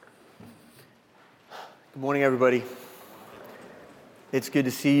Morning, everybody. It's good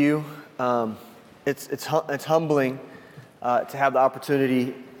to see you. It's humbling to have the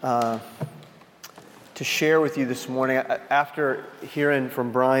opportunity to share with you this morning. After hearing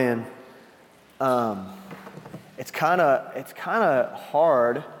from Brian, it's kind of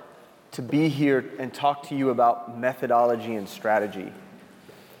hard to be here and talk to you about methodology and strategy,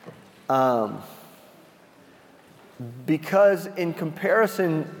 because in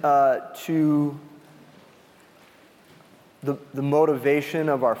comparison to the motivation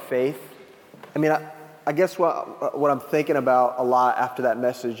of our faith. I mean, I guess what I'm thinking about a lot after that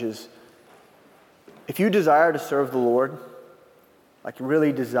message is, if you desire to serve the Lord, like you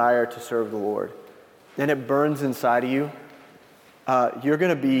really desire to serve the Lord, then it burns inside of you. You're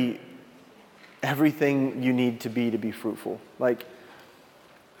going to be everything you need to be fruitful. Like,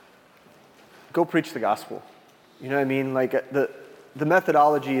 go preach the gospel. You know what I mean? Like, the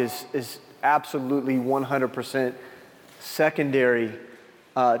methodology is absolutely 100% secondary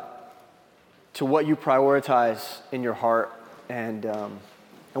to what you prioritize in your heart and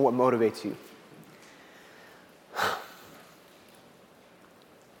what motivates you.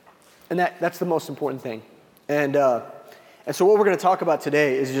 And that's the most important thing. And so what we're going to talk about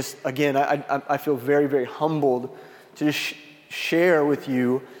today is just, again, I feel very, very humbled to just share with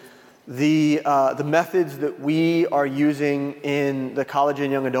you the methods that we are using in the college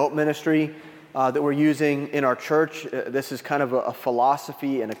and young adult ministry, that we're using in our church. This is kind of a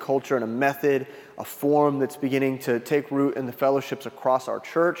philosophy and a culture and a method, a form that's beginning to take root in the fellowships across our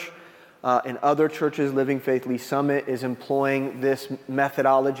church. In other churches, Living Faith Lee Summit is employing this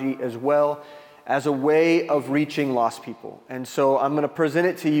methodology as well as a way of reaching lost people. And so I'm going to present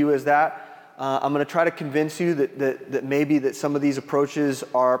it to you as that. I'm going to try to convince you that maybe that some of these approaches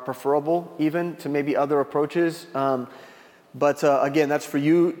are preferable even to maybe other approaches. But again, that's for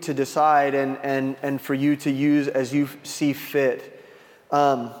you to decide and for you to use as you see fit.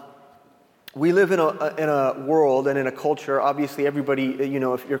 We live in a world and in a culture. Obviously, everybody,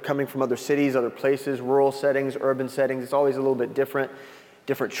 if you're coming from other cities, other places, rural settings, urban settings, it's always a little bit different.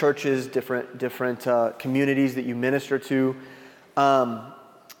 Different churches, different communities that you minister to.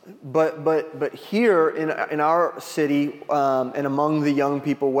 But here in our city and among the young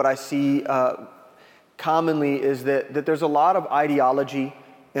people, what I see commonly is that there's a lot of ideology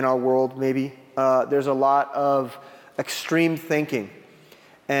in our world, maybe. There's a lot of extreme thinking.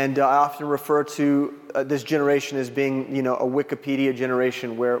 And I often refer to this generation as being, a Wikipedia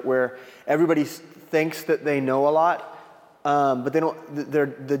generation where everybody thinks that they know a lot, but they don't.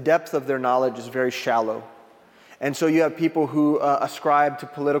 The depth of their knowledge is very shallow. And so you have people who ascribe to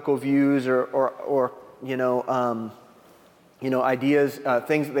political views or ideas,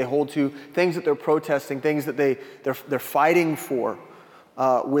 things that they hold to, things that they're protesting, things that they're fighting for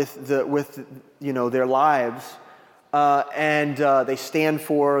with their lives, and they stand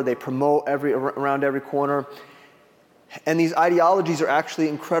for, they promote around every corner. And these ideologies are actually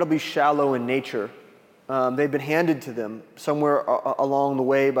incredibly shallow in nature. They've been handed to them somewhere along the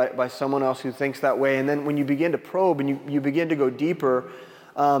way by someone else who thinks that way. And then when you begin to probe and you begin to go deeper,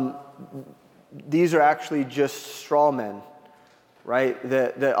 these are actually just straw men. Right?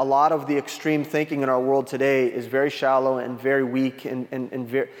 That a lot of the extreme thinking in our world today is very shallow and very weak, and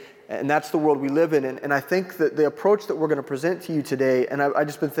that's the world we live in. And I think that the approach that we're going to present to you today, and I've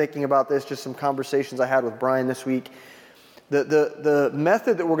just been thinking about this, just some conversations I had with Brian this week, the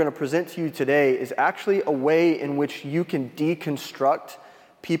method that we're going to present to you today is actually a way in which you can deconstruct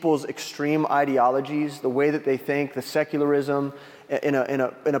people's extreme ideologies, the way that they think, the secularism, in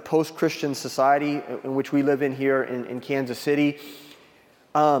a post-Christian society in which we live in here in Kansas City,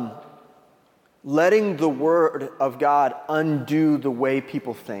 letting the Word of God undo the way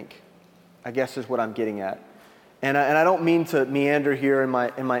people think, I guess is what I'm getting at. And I don't mean to meander here in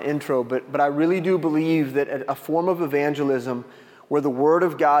my intro, but I really do believe that a form of evangelism where the Word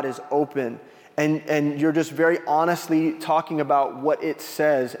of God is open and you're just very honestly talking about what it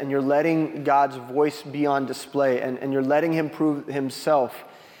says, and you're letting God's voice be on display, and you're letting Him prove Himself,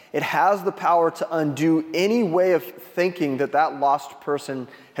 it has the power to undo any way of thinking that lost person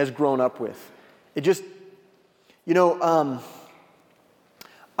has grown up with. It just,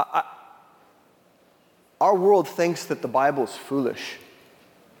 our world thinks that the Bible is foolish,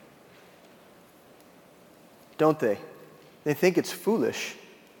 don't they? They think it's foolish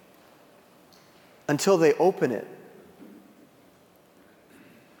until they open it.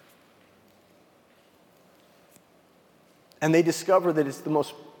 And they discover that it's the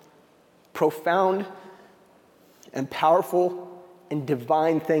most profound and powerful and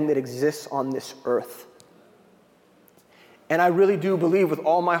divine thing that exists on this earth. And I really do believe with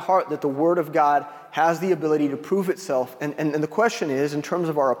all my heart that the Word of God has the ability to prove itself. And the question is, in terms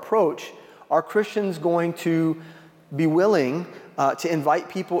of our approach, are Christians going to be willing to invite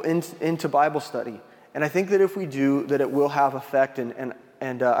people into Bible study? And I think that if we do, that it will have effect.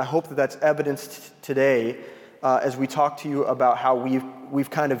 And I hope that that's evidenced today as we talk to you about how we've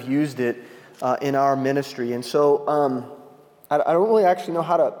kind of used it in our ministry. And so I don't really actually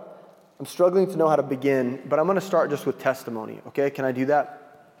know I'm struggling to know how to begin, but I'm going to start just with testimony, okay? Can I do that?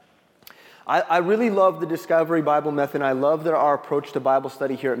 I really love the Discovery Bible Method, and I love our approach to Bible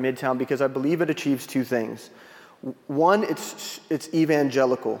study here at Midtown because I believe it achieves two things. One, it's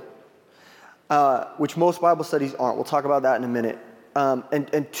evangelical, which most Bible studies aren't. We'll talk about that in a minute.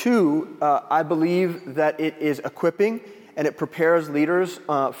 And two, I believe that it is equipping and it prepares leaders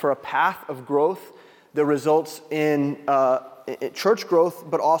for a path of growth that results in church growth,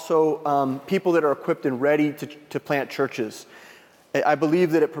 but also people that are equipped and ready to plant churches. I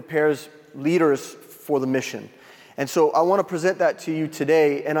believe that it prepares leaders for the mission. And so I want to present that to you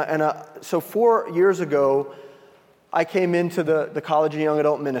today. So 4 years ago, I came into the college and young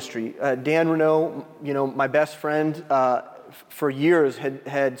adult ministry. Dan Renault, my best friend, for years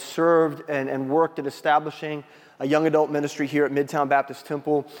had served and worked at establishing a young adult ministry here at Midtown Baptist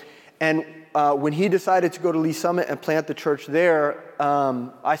Temple. And when he decided to go to Lee Summit and plant the church there,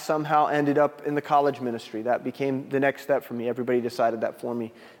 I somehow ended up in the college ministry. That became the next step for me. Everybody decided that for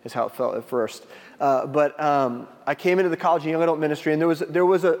me, is how it felt at first. But I came into the college and young adult ministry, and there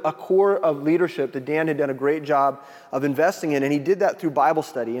was a core of leadership that Dan had done a great job of investing in, and he did that through Bible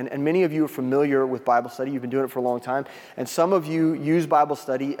study. And many of you are familiar with Bible study. You've been doing it for a long time. And some of you use Bible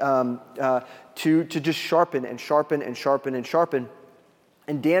study to just sharpen and sharpen and sharpen and sharpen.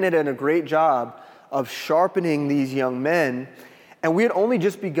 And Dan had done a great job of sharpening these young men. And we had only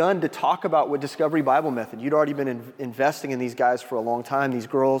just begun to talk about what Discovery Bible Method. You'd already been investing in these guys for a long time, these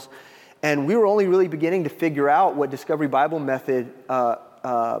girls. And we were only really beginning to figure out what Discovery Bible Method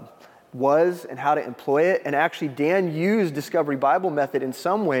was and how to employ it. And actually, Dan used Discovery Bible Method in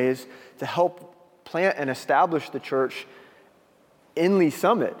some ways to help plant and establish the church in Lee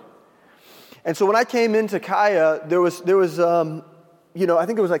Summit. And so when I came into Kaya, there was I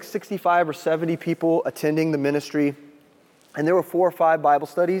think it was like 65 or 70 people attending the ministry. And there were 4 or 5 Bible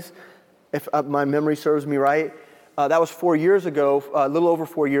studies, if my memory serves me right. That was 4 years ago, a little over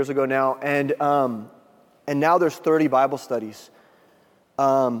 4 years ago now. And now there's 30 Bible studies.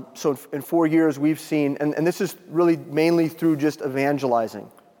 So in 4 years we've seen, and this is really mainly through just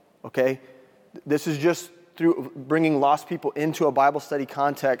evangelizing, okay? This is just through bringing lost people into a Bible study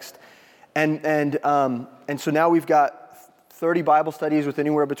context. And so now we've got 30 Bible studies with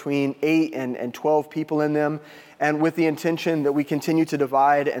anywhere between 8 and 12 people in them, and with the intention that we continue to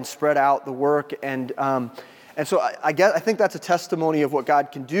divide and spread out the work. And so I think that's a testimony of what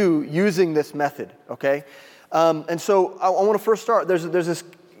God can do using this method, okay? And so I want to first start. There's this,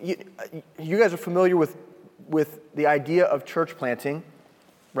 you guys are familiar with the idea of church planting,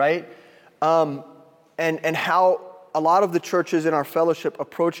 right? And how a lot of the churches in our fellowship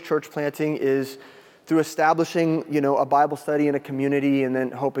approach church planting is through establishing, a Bible study in a community and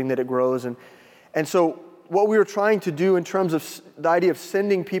then hoping that it grows. And so what we were trying to do in terms of the idea of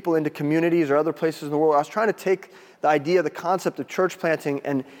sending people into communities or other places in the world, I was trying to take the concept of church planting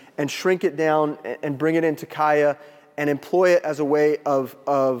and shrink it down and bring it into Kaya and employ it as a way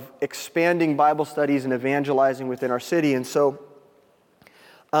of expanding Bible studies and evangelizing within our city. And so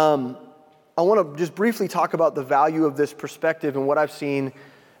I want to just briefly talk about the value of this perspective and what I've seen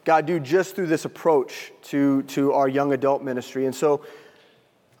God do just through this approach to our young adult ministry. And so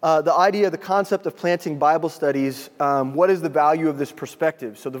the concept of planting Bible studies, what is the value of this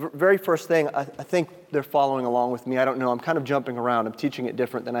perspective? So the very first thing, I think they're following along with me. I don't know. I'm kind of jumping around. I'm teaching it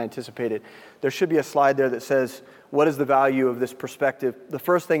different than I anticipated. There should be a slide there that says, what is the value of this perspective? The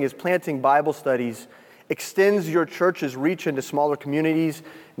first thing is planting Bible studies extends your church's reach into smaller communities,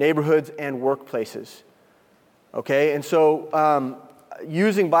 neighborhoods, and workplaces. Okay? And so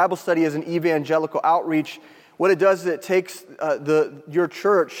using Bible study as an evangelical outreach, what it does is it takes your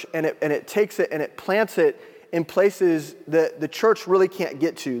church and it takes it and it plants it in places that the church really can't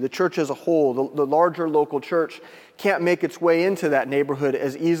get to. The church as a whole, the larger local church, can't make its way into that neighborhood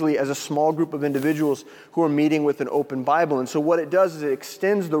as easily as a small group of individuals who are meeting with an open Bible. And so what it does is it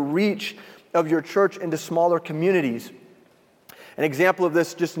extends the reach of your church into smaller communities. An example of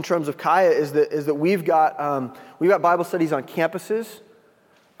this, just in terms of Kaya, is that we've got Bible studies on campuses.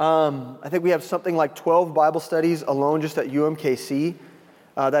 I think we have something like 12 Bible studies alone just at UMKC.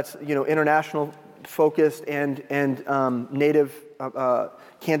 That's international focused and native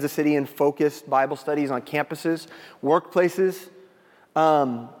Kansas City and focused Bible studies on campuses, workplaces,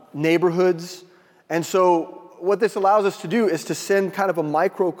 neighborhoods. And so what this allows us to do is to send kind of a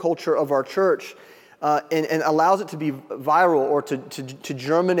microculture of our church and allows it to be viral or to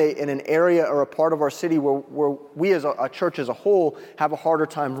germinate in an area or a part of our city where we as a church as a whole have a harder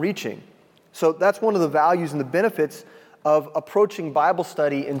time reaching. So that's one of the values and the benefits of approaching Bible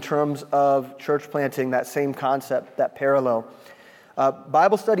study in terms of church planting, that same concept, that parallel.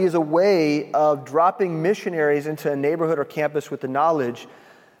 Bible study is a way of dropping missionaries into a neighborhood or campus with the knowledge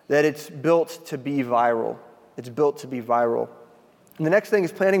that it's built to be viral. It's built to be viral. And the next thing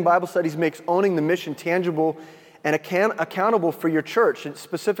is planning Bible studies makes owning the mission tangible and accountable for your church. And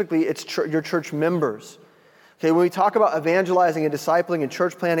specifically, it's your church members. Okay, when we talk about evangelizing and discipling and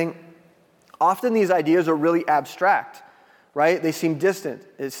church planting, often these ideas are really abstract, right? They seem distant.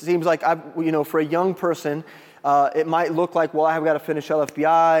 It seems like, for a young person, it might look like, well, I've got to finish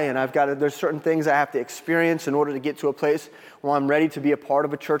LFBI and there's certain things I have to experience in order to get to a place where I'm ready to be a part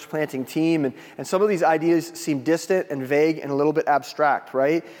of a church planting team. And some of these ideas seem distant and vague and a little bit abstract,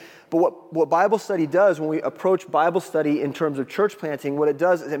 right? But what Bible study does, when we approach Bible study in terms of church planting, what it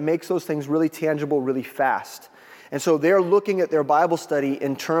does is it makes those things really tangible really fast. And so they're looking at their Bible study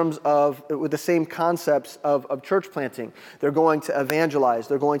in terms of, with the same concepts of church planting. They're going to evangelize,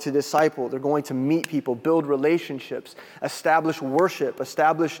 they're going to disciple, they're going to meet people, build relationships, establish worship,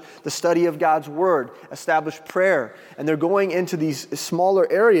 establish the study of God's Word, establish prayer. And they're going into these smaller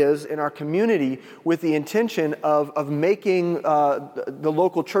areas in our community with the intention of making the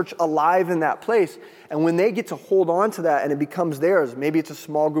local church alive in that place. And when they get to hold on to that and it becomes theirs, maybe it's a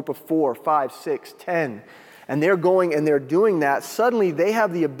small group of 4, 5, 6, 10, and they're going and they're doing that, suddenly they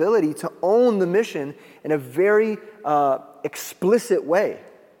have the ability to own the mission in a very explicit way,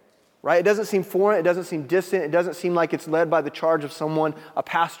 right? It doesn't seem foreign, it doesn't seem distant, it doesn't seem like it's led by the charge of someone, a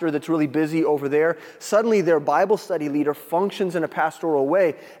pastor that's really busy over there. Suddenly their Bible study leader functions in a pastoral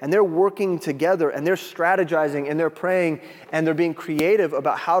way, and they're working together, and they're strategizing, and they're praying, and they're being creative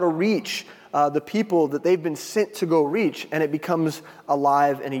about how to reach the people that they've been sent to go reach, and it becomes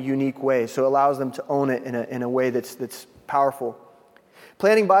alive in a unique way. So it allows them to own it in a way that's powerful.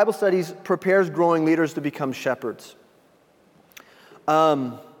 Planning Bible studies prepares growing leaders to become shepherds.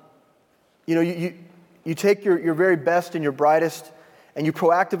 You take your very best and your brightest, and you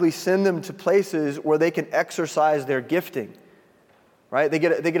proactively send them to places where they can exercise their gifting. Right? They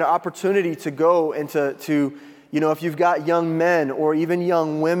get an opportunity to go and to if you've got young men or even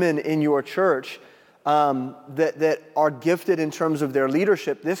young women in your church that are gifted in terms of their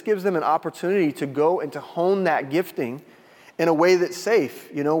leadership, this gives them an opportunity to go and to hone that gifting in a way that's safe,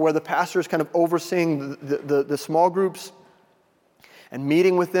 where the pastor is kind of overseeing the small groups and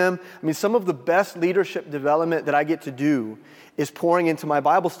meeting with them. I mean, some of the best leadership development that I get to do is pouring into my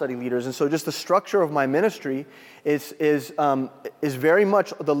Bible study leaders. And so just the structure of my ministry is very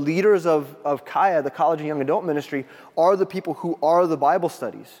much the leaders of Kaya, the College and Young Adult Ministry, are the people who are the Bible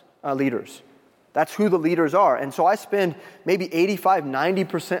studies leaders. That's who the leaders are. And so I spend maybe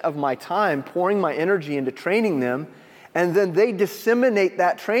 85-90% of my time pouring my energy into training them, and then they disseminate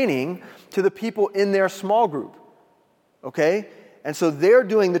that training to the people in their small group. Okay? And so they're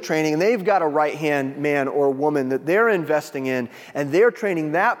doing the training, and they've got a right-hand man or woman that they're investing in, and they're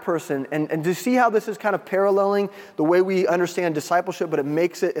training that person. And to see how this is kind of paralleling the way we understand discipleship, but it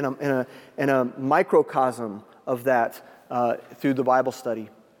makes it in a microcosm of that through the Bible study.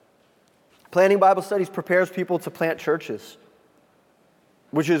 Planning Bible studies prepares people to plant churches,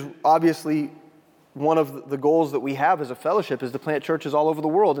 which is obviously one of the goals that we have as a fellowship, is to plant churches all over the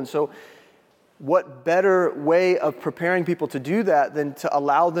world. And so what better way of preparing people to do that than to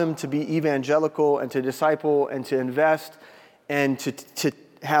allow them to be evangelical and to disciple and to invest and to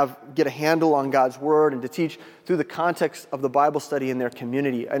get a handle on God's Word and to teach through the context of the Bible study in their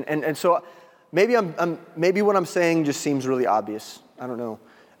community. And so maybe maybe what I'm saying just seems really obvious. I don't know.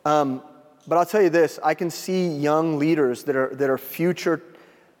 But I'll tell you this, I can see young leaders that are future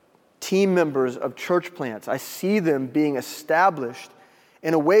team members of church plants. I see them being established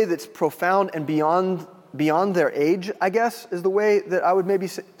in a way that's profound and beyond their age, I guess, is the way that I would maybe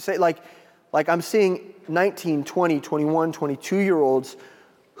say. Like I'm seeing 19, 20, 21, 22-year-olds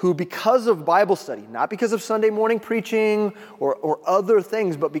who, because of Bible study, not because of Sunday morning preaching or other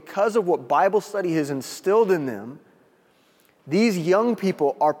things, but because of what Bible study has instilled in them, these young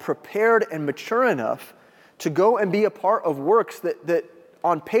people are prepared and mature enough to go and be a part of works that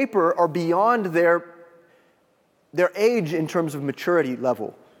on paper are beyond their age in terms of maturity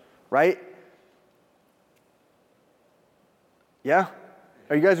level, right? Yeah?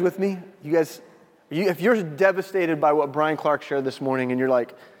 Are you guys with me? You guys, If you're devastated by what Brian Clark shared this morning and you're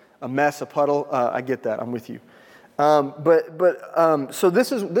like, a mess, a puddle, I get that. I'm with you. So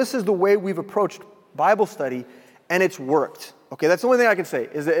this is the way we've approached Bible study, and it's worked. Okay, that's the only thing I can say,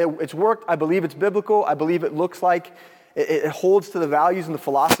 is that it's worked. I believe it's biblical. I believe it looks like it holds to the values and the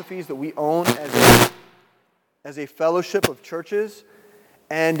philosophies that we own as a fellowship of churches,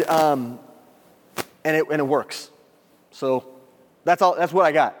 and it works. So that's what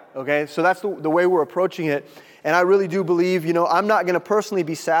I got. Okay, so that's the way we're approaching it, and I really do believe, I'm not going to personally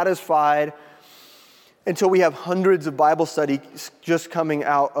be satisfied until we have hundreds of Bible studies just coming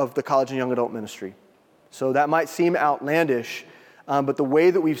out of the college and young adult ministry. So that might seem outlandish, but the way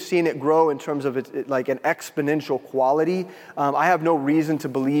that we've seen it grow in terms of it like an exponential quality, I have no reason to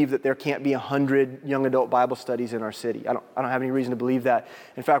believe that there can't be 100 young adult Bible studies in our city. I don't have any reason to believe that.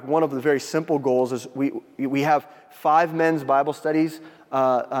 In fact, one of the very simple goals is we have 5 men's Bible studies,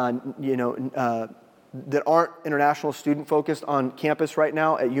 that aren't international student focused on campus right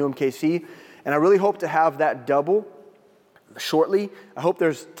now at UMKC, and I really hope to have that double shortly. I hope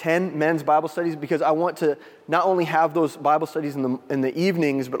there's 10 men's Bible studies, because I want to not only have those Bible studies in the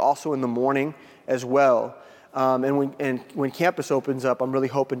evenings, but also in the morning as well. And when campus opens up, I'm really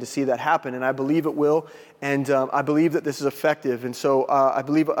hoping to see that happen, and I believe it will. And I believe that this is effective, and so I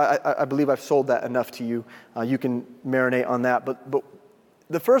believe I've sold that enough to you. You can marinate on that. But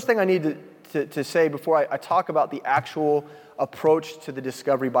the first thing I need to say before I talk about the actual approach to the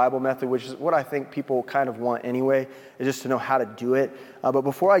Discovery Bible method, which is what I think people kind of want anyway, is just to know how to do it. But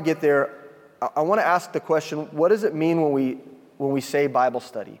before I get there, I want to ask the question: what does it mean when we say Bible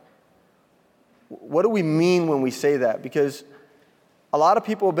study? What do we mean when we say that? Because a lot of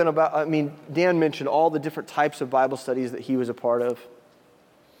people have been Dan mentioned all the different types of Bible studies that he was a part of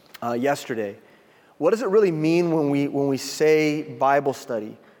yesterday. What does it really mean when we say Bible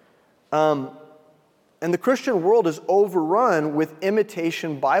study? And the Christian world is overrun with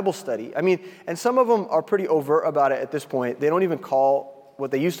imitation Bible study. And some of them are pretty overt about it at this point. They don't even call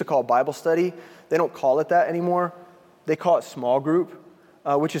what they used to call Bible study. They don't call it that anymore. They call it small group,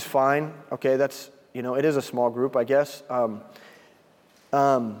 which is fine. Okay, that's, it is a small group, I guess.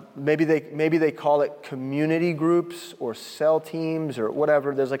 Maybe they call it community groups or cell teams or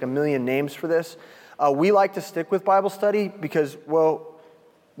whatever. There's like a million names for this. We like to stick with Bible study because,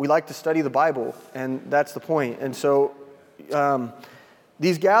 we like to study the Bible, and that's the point. And so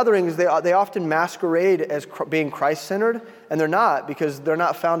these gatherings, they often masquerade as being Christ-centered, and they're not, because they're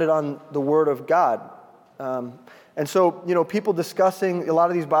not founded on the Word of God. And so, people discussing, a lot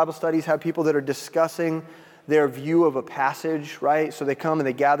of these Bible studies have people that are discussing their view of a passage, right? So they come and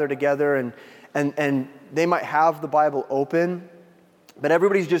they gather together, and they might have the Bible open, but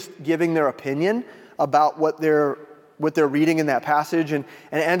everybody's just giving their opinion about what they're reading in that passage, and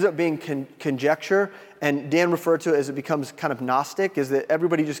it ends up being conjecture. And Dan referred to it as it becomes kind of Gnostic, is that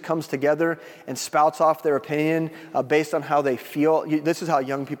everybody just comes together and spouts off their opinion based on how they feel. This is how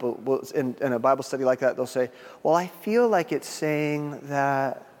young people will, in a Bible study like that, they'll say, well, I feel like it's saying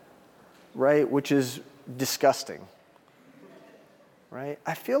that, right, which is disgusting, right?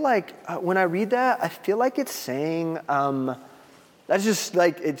 I feel like when I read that, I feel like it's saying, that's just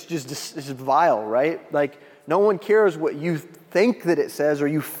like, it's vile, right? Like, no one cares what you think that it says or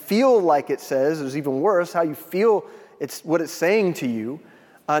you feel like it says. It's even worse, how you feel it's what it's saying to you.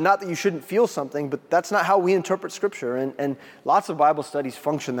 Not that you shouldn't feel something, but that's not how we interpret Scripture. And lots of Bible studies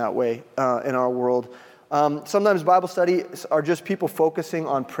function that way in our world. Sometimes Bible studies are just people focusing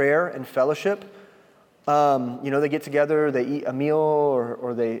on prayer and fellowship. They get together, they eat a meal,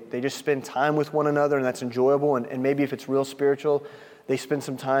 or they just spend time with one another, and that's enjoyable. And maybe if it's real spiritual, they spend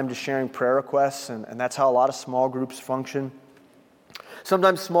some time just sharing prayer requests, and that's how a lot of small groups function.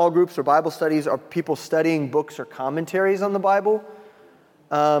 Sometimes small groups or Bible studies are people studying books or commentaries on the Bible,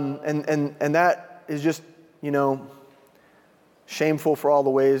 and that is just, shameful for all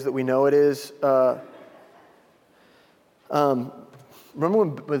the ways that we know it is. Remember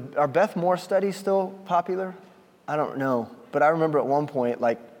when are Beth Moore studies still popular? I don't know, but I remember at one point,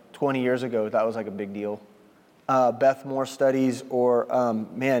 like 20 years ago, that was like a big deal. Beth Moore studies, or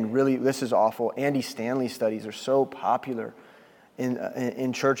really, this is awful. Andy Stanley studies are so popular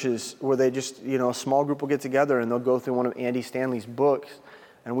in churches, where they just, a small group will get together and they'll go through one of Andy Stanley's books,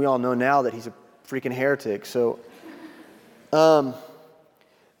 and we all know now that he's a freaking heretic. So,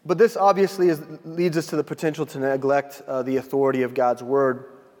 but this obviously leads us to the potential to neglect the authority of God's Word.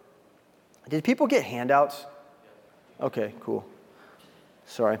 Did people get handouts? Okay, cool.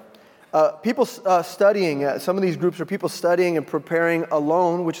 Sorry. People studying, some of these groups are people studying and preparing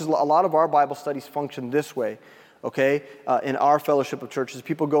alone, which is a lot of our Bible studies function this way. okay, in our fellowship of churches.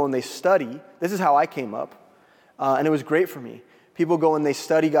 People go and they study. This is how I came up, and it was great for me. People go and they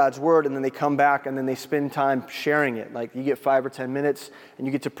study God's word, and then they come back and then they spend time sharing it. Like you get 5 or 10 minutes, and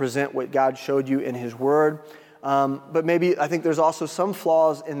you get to present what God showed you in his word. But maybe I think there's also some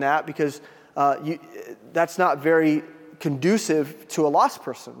flaws in that because that's not very conducive to a lost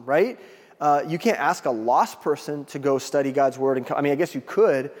person, right? You can't ask a lost person to go study God's word. I guess you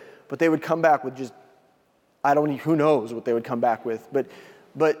could, but they would come back with just, who knows what they would come back with.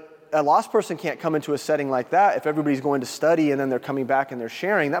 But a lost person can't come into a setting like that. If everybody's going to study and then they're coming back and they're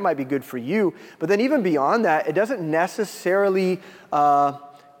sharing, that might be good for you. But then even beyond that, it doesn't necessarily, one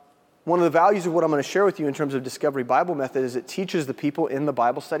of the values of what I'm going to share with you in terms of Discovery Bible Method is it teaches the people in the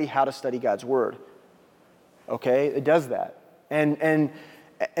Bible study how to study God's word. Okay? It does that. And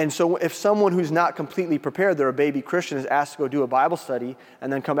so if someone who's not completely prepared, they're a baby Christian, is asked to go do a Bible study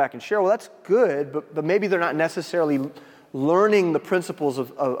and then come back and share, well, that's good, but maybe they're not necessarily learning the principles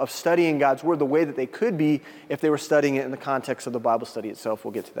of studying God's word the way that they could be if they were studying it in the context of the Bible study itself.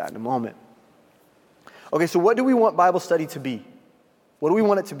 We'll get to that in a moment. Okay, so what do we want Bible study to be? What do we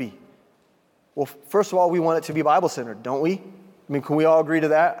want it to be? Well, first of all, we want it to be Bible-centered, don't we? Can we all agree to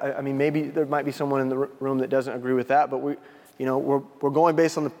that? Maybe there might be someone in the room that doesn't agree with that, but we're going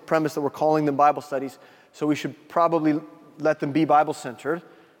based on the premise that we're calling them Bible studies, so we should probably let them be Bible-centered,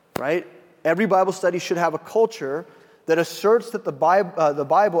 right? Every Bible study should have a culture that asserts that the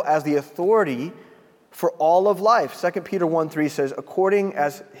Bible as the authority for all of life. 2 Peter 1:3 says, according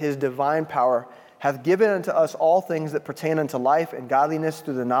as his divine power hath given unto us all things that pertain unto life and godliness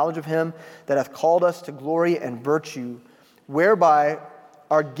through the knowledge of him that hath called us to glory and virtue, whereby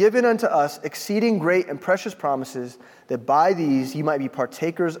are given unto us exceeding great and precious promises, that by these ye might be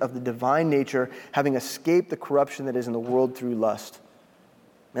partakers of the divine nature, having escaped the corruption that is in the world through lust.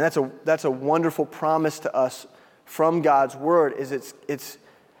 And that's a wonderful promise to us from God's word.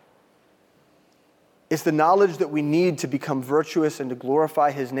 It's the knowledge that we need to become virtuous and to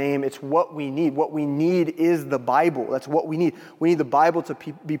glorify his name. It's what we need. What we need is the Bible. That's what we need. We need the Bible to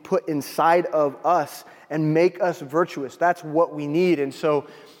be put inside of us and make us virtuous. That's what we need. And so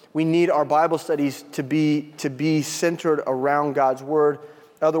we need our Bible studies to be centered around God's word.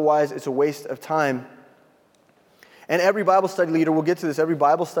 Otherwise, it's a waste of time. And every Bible study leader, we'll get to this, every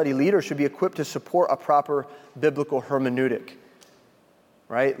Bible study leader should be equipped to support a proper biblical hermeneutic.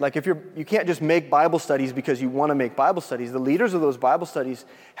 Right? Like you can't just make Bible studies because you want to make Bible studies. The leaders of those Bible studies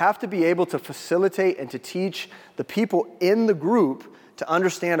have to be able to facilitate and to teach the people in the group to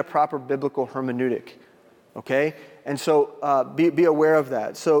understand a proper biblical hermeneutic. Okay? And so be aware of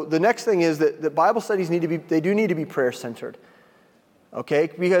that. So the next thing is that the Bible studies need to be prayer-centered. Okay?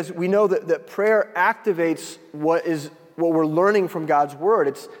 Because we know that prayer activates what we're learning from God's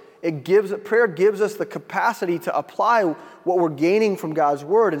word. Prayer gives us the capacity to apply what we're gaining from God's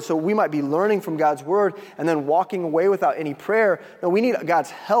word. And so we might be learning from God's word and then walking away without any prayer. No, we need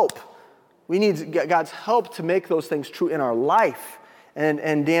God's help. We need God's help to make those things true in our life.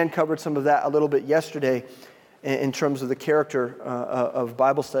 And Dan covered some of that a little bit yesterday in terms of the character of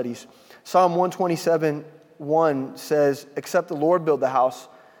Bible studies. Psalm 127:1 says, except the Lord build the house,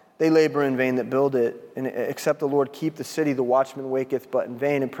 they labor in vain that build it. And except the Lord keep the city, the watchman waketh but in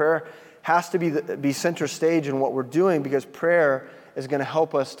vain. And prayer has to be center stage in what we're doing, because prayer is going to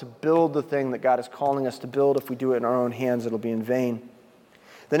help us to build the thing that God is calling us to build. If we do it in our own hands, it'll be in vain.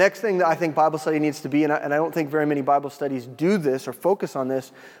 The next thing that I think Bible study needs to be, and I don't think very many Bible studies do this or focus on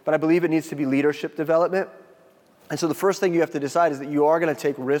this, but I believe it needs to be leadership development. And so the first thing you have to decide is that you are going to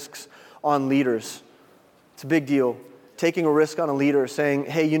take risks on leaders. It's a big deal. Taking a risk on a leader, saying,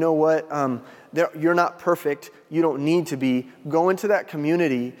 hey, you know what, you're not perfect, you don't need to be. Go into that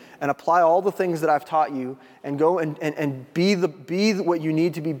community and apply all the things that I've taught you, and go and be what you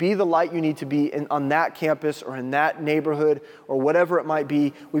need to be the light you need to be on that campus or in that neighborhood or whatever it might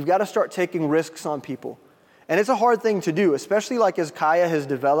be. We've got to start taking risks on people. And it's a hard thing to do, especially like as Kaya has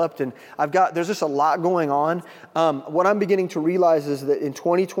developed, and there's just a lot going on. What I'm beginning to realize is that in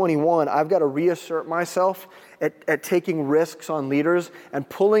 2021, I've got to reassert myself at taking risks on leaders and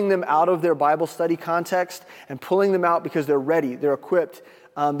pulling them out of their Bible study context and pulling them out because they're ready, they're equipped.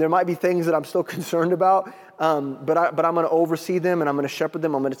 There might be things that I'm still concerned about, but I'm going to oversee them and I'm going to shepherd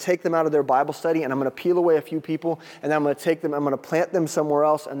them. I'm going to take them out of their Bible study and I'm going to peel away a few people, and then I'm going to take them, I'm going to plant them somewhere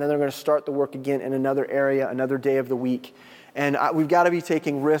else, and then they're going to start the work again in another area, another day of the week. And we've got to be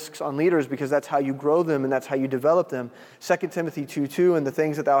taking risks on leaders, because that's how you grow them and that's how you develop them. 2 Timothy 2:2, and the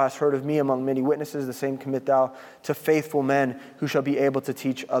things that thou hast heard of me among many witnesses, the same commit thou to faithful men who shall be able to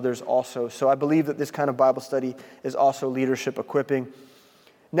teach others also. So I believe that this kind of Bible study is also leadership equipping.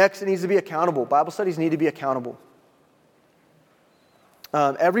 Next, it needs to be accountable. Bible studies need to be accountable.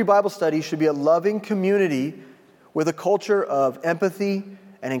 Every Bible study should be a loving community with a culture of empathy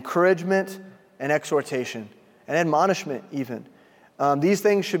and encouragement and exhortation and admonishment even. These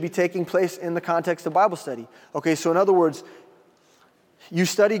things should be taking place in the context of Bible study. Okay, so in other words, you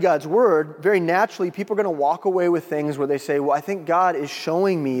study God's Word, very naturally people are going to walk away with things where they say, well, I think God is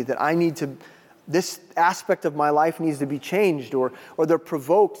showing me that this aspect of my life needs to be changed, or they're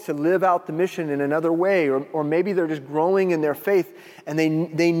provoked to live out the mission in another way, or maybe they're just growing in their faith and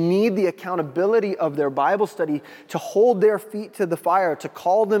they need the accountability of their Bible study to hold their feet to the fire, to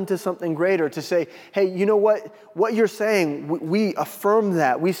call them to something greater, to say, hey, you know what you're saying, we affirm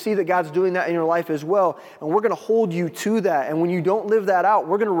that. We see that God's doing that in your life as well, and we're going to hold you to that. And when you don't live that out,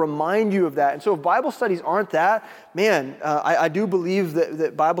 we're going to remind you of that. And so if Bible studies aren't that, man, I do believe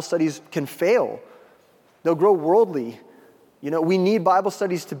that Bible studies can fail. They'll grow worldly. We need Bible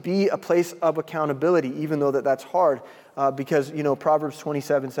studies to be a place of accountability, even though that's hard. Because, Proverbs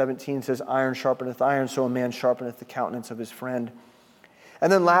 27:17 says, iron sharpeneth iron, so a man sharpeneth the countenance of his friend.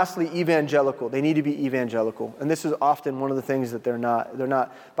 And then lastly, evangelical. They need to be evangelical. And this is often one of the things that they're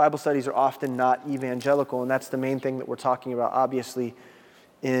not. Bible studies are often not evangelical, and that's the main thing that we're talking about, obviously,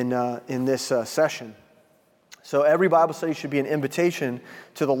 in this session. So every Bible study should be an invitation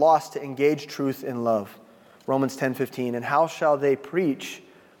to the lost to engage truth in love. Romans 10:15, and how shall they preach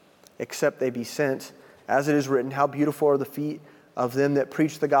except they be sent? As it is written, how beautiful are the feet of them that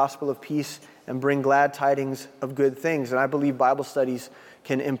preach the gospel of peace and bring glad tidings of good things. And I believe Bible studies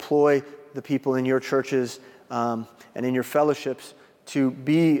can employ the people in your churches and in your fellowships to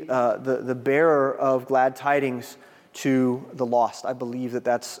be the bearer of glad tidings to the lost. I believe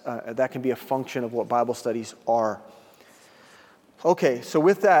that can be a function of what Bible studies are. Okay, so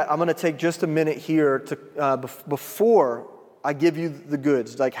with that, I'm going to take just a minute here to before I give you the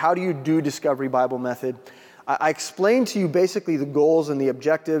goods. Like, how do you do Discovery Bible Method? I explained to you basically the goals and the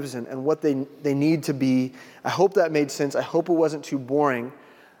objectives and what they need to be. I hope that made sense. I hope it wasn't too boring.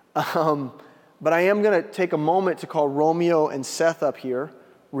 But I am going to take a moment to call Romeo and Seth up here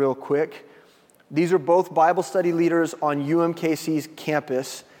real quick. These are both Bible study leaders on UMKC's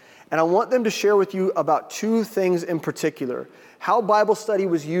campus. And I want them to share with you about two things in particular. How Bible study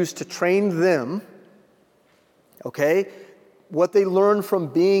was used to train them, okay? What they learned from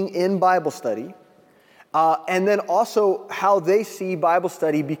being in Bible study. And then also how they see Bible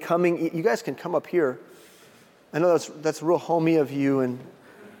study becoming, you guys can come up here. I know that's real homey of you,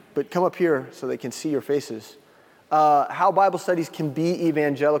 but come up here so they can see your faces. How Bible studies can be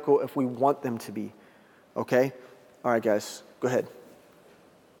evangelical if we want them to be, okay? All right, guys, go ahead.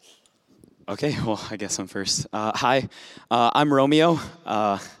 Okay, well, I guess I'm first. Hi, I'm Romeo.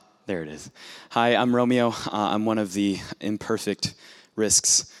 There it is. Hi, I'm Romeo. I'm one of the imperfect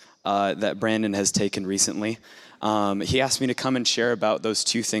risks that Brandon has taken recently. He asked me to come and share about those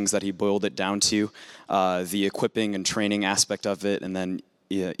two things that he boiled it down to, the equipping and training aspect of it, and then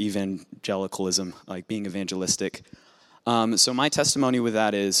evangelicalism, like being evangelistic. So my testimony with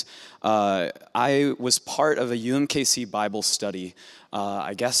that is I was part of a UMKC Bible study,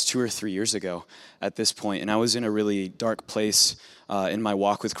 I guess 2 or 3 years ago at this point, and I was in a really dark place in my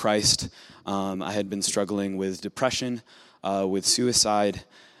walk with Christ. I had been struggling with depression, with suicide,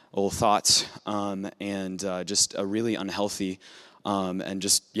 old thoughts, and just a really unhealthy, and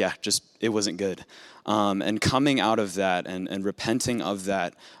just it wasn't good. And coming out of that and repenting of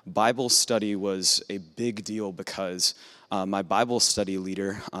that, Bible study was a big deal because my Bible study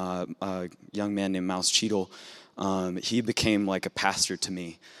leader, a young man named Mouse Cheadle, he became like a pastor to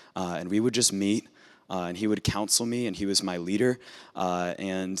me. And we would just meet, and he would counsel me, and he was my leader.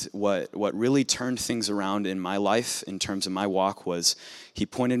 And what really turned things around in my life in terms of my walk was he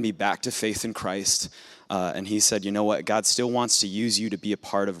pointed me back to faith in Christ. And he said, you know what, God still wants to use you to be a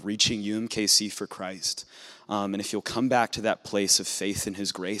part of reaching UMKC for Christ. And if you'll come back to that place of faith in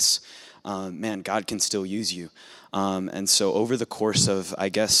his grace, man, God can still use you. And so over the course of, I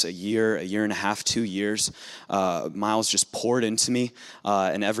guess, a year and a half, 2 years, Miles just poured into me.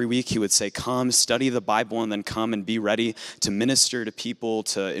 And every week he would say, come, study the Bible, and then come and be ready to minister to people,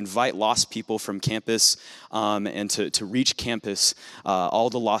 to invite lost people from campus, and to reach campus, all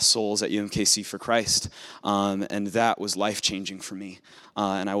the lost souls at UMKC for Christ. And that was life-changing for me.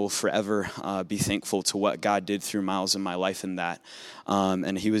 And I will forever be thankful to what God did through Miles in my life in that.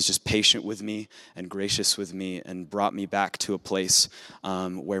 And he was just patient with me and gracious with me and brought me back to a place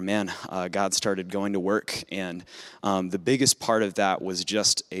where, man, God started going to work. And the biggest part of that was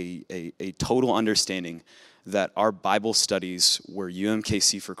just a total understanding that our Bible studies were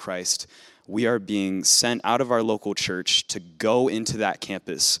UMKC for Christ. We are being sent out of our local church to go into that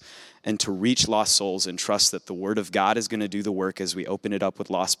campus and to reach lost souls and trust that the Word of God is going to do the work as we open it up with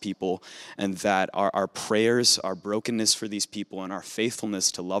lost people, and that our prayers, our brokenness for these people, and our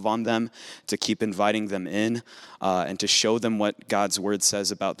faithfulness to love on them, to keep inviting them in, and to show them what God's Word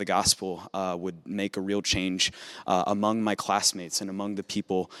says about the gospel would make a real change among my classmates and among the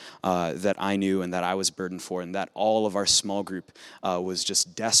people that I knew and that I was burdened for, and that all of our small group was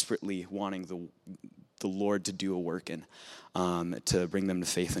just desperately wanting the Lord to do a work in, to bring them to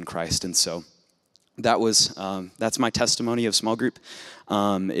faith in Christ. And so that's my testimony of small group.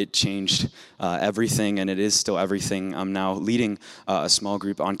 It changed everything, and it is still everything. I'm now leading a small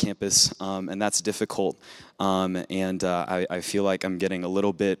group on campus, and that's difficult. I feel like I'm getting a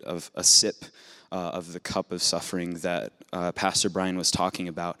little bit of a sip of the cup of suffering that Pastor Brian was talking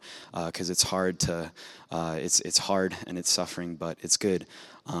about, because it's hard it's hard and it's suffering, but it's good,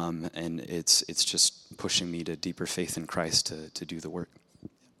 and it's just pushing me to deeper faith in Christ to do the work.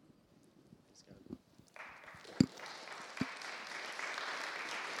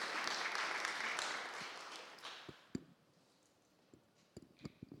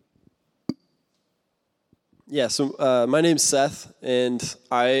 Yeah, so my name's Seth, and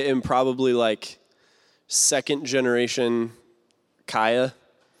I am probably like second generation Kaya.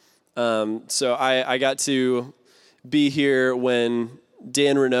 So I got to be here when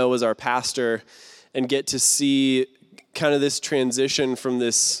Dan Renault was our pastor and get to see kind of this transition from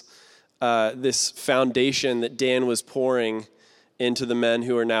this foundation that Dan was pouring into the men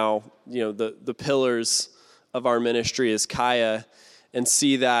who are now, the pillars of our ministry as Kaya, and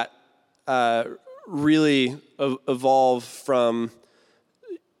see that really evolve from,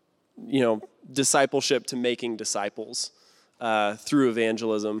 discipleship to making disciples through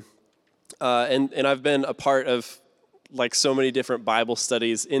evangelism. And I've been a part of like so many different Bible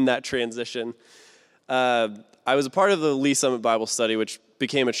studies in that transition. I was a part of the Lee Summit Bible Study, which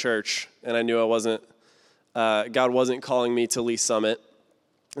became a church, and I knew God wasn't calling me to Lee Summit.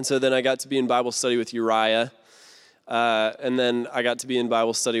 And so then I got to be in Bible study with Uriah. And then I got to be in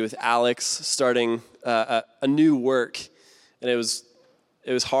Bible study with Alex, starting a new work. And it was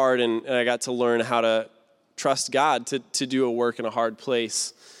hard, and I got to learn how to trust God to do a work in a hard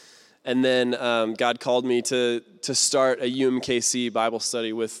place. And then God called me to start a UMKC Bible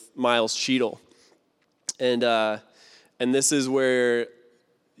study with Miles Cheadle. And this is where,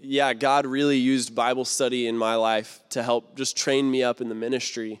 God really used Bible study in my life to help just train me up in the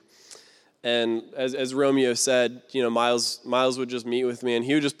ministry. And as Romeo said, Miles would just meet with me, and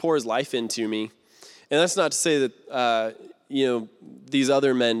he would just pour his life into me. And that's not to say that, these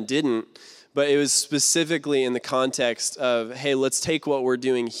other men didn't, but it was specifically in the context of, hey, let's take what we're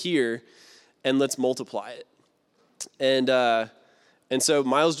doing here and let's multiply it. And so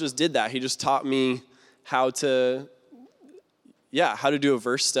Miles just did that. He just taught me how to do a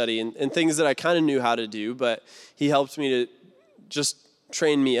verse study and things that I kind of knew how to do, but he helped me to just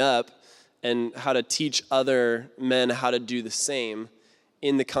train me up and how to teach other men how to do the same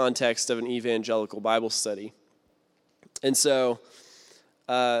in the context of an evangelical Bible study. And so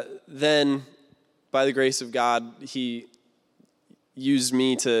then, by the grace of God, he used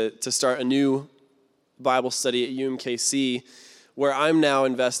me to start a new Bible study at UMKC, where I'm now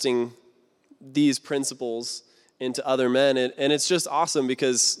investing these principles into other men. And it's just awesome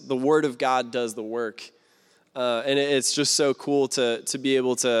because the Word of God does the work. And it's just so cool to be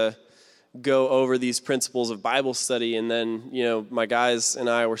able to go over these principles of Bible study. And then, my guys and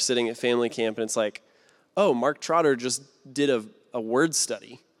I were sitting at family camp, and it's like, oh, Mark Trotter just did a word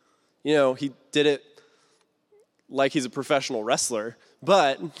study. He did it like he's a professional wrestler,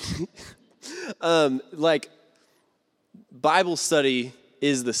 but Bible study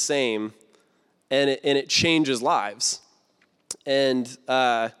is the same, and it changes lives. And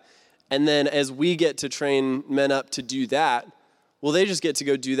then as we get to train men up to do that, well, they just get to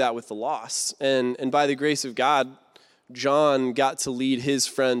go do that with the lost. And by the grace of God, John got to lead his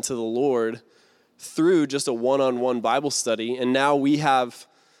friend to the Lord through just a one-on-one Bible study. And now we have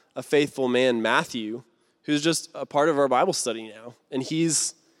a faithful man, Matthew, who's just a part of our Bible study now. And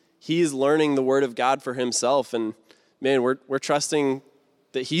he's learning the Word of God for himself. And man, we're trusting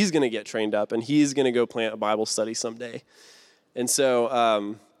that he's going to get trained up and he's going to go plant a Bible study someday. And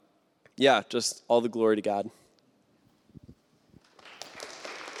so, just all the glory to God.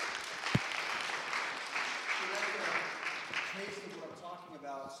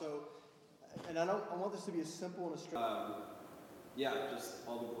 And I want this to be as simple and as straight. Just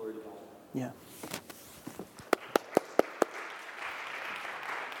all the glory to God. Yeah.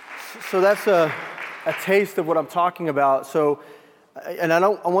 So that's a taste of what I'm talking about. So, and I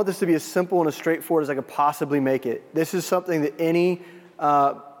want this to be as simple and as straightforward as I could possibly make it. This is something that any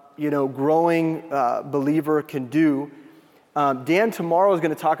growing believer can do. Dan tomorrow is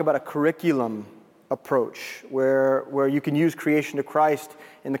going to talk about a curriculum approach where you can use creation to Christ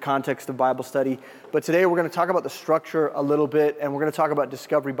in the context of Bible study. But today we're going to talk about the structure a little bit, and we're going to talk about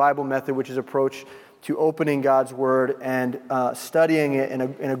Discovery Bible Method, which is an approach to opening God's Word and studying it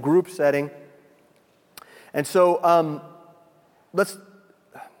in a group setting. And so I'm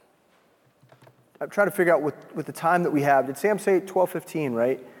trying to figure out with the time that we have. Did Sam say 12:15,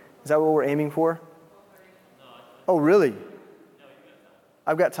 right? Is that what we're aiming for? Oh, really?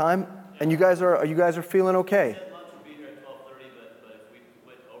 I've got time? And you guys are feeling okay? Lunch will be here at 12:30, but if we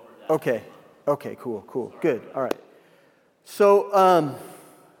went over that. Okay, cool. Good, all right. So,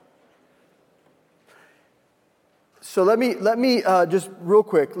 let me just real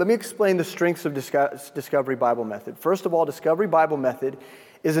quick, let me explain the strengths of Discovery Bible Method. First of all, Discovery Bible Method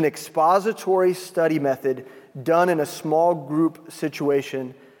is an expository study method done in a small group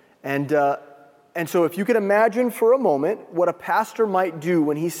situation. And so if you can imagine for a moment what a pastor might do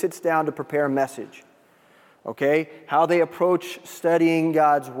when he sits down to prepare a message, okay? How they approach studying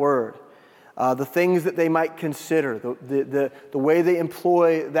God's Word, the things that they might consider, the way they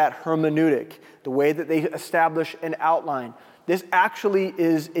employ that hermeneutic, the way that they establish an outline. This actually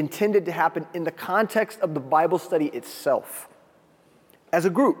is intended to happen in the context of the Bible study itself. As a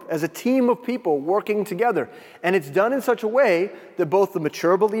group, as a team of people working together. And it's done in such a way that both the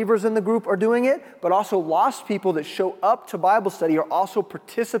mature believers in the group are doing it, but also lost people that show up to Bible study are also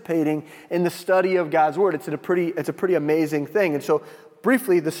participating in the study of God's Word. It's a pretty amazing thing. And so,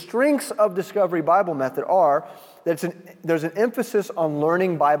 briefly, the strengths of Discovery Bible Method are that there's an emphasis on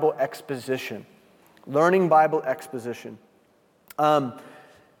learning Bible exposition. Learning Bible exposition. So,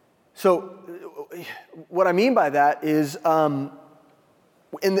 what I mean by that is,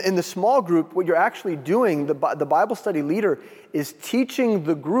 in the small group, what you're actually doing, the Bible study leader is teaching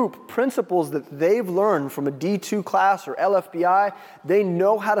the group principles that they've learned from a D2 class or LFBI. They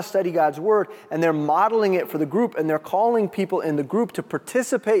know how to study God's Word, and they're modeling it for the group, and they're calling people in the group to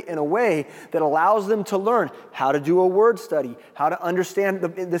participate in a way that allows them to learn how to do a word study, how to understand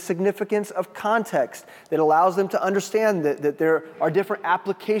the significance of context, that allows them to understand that there are different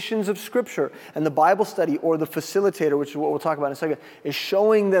applications of Scripture. And the Bible study, or the facilitator, which is what we'll talk about in a second, is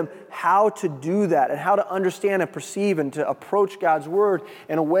showing them how to do that and how to understand and perceive and to approach God's Word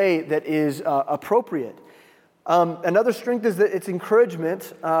in a way that is appropriate. Another strength is that it's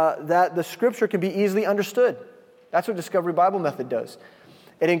encouragement that the Scripture can be easily understood. That's what Discovery Bible Method does.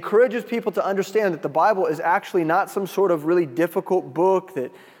 It encourages people to understand that the Bible is actually not some sort of really difficult book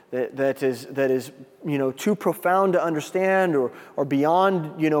that is too profound to understand or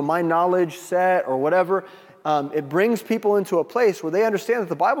beyond my knowledge set or whatever. It brings people into a place where they understand that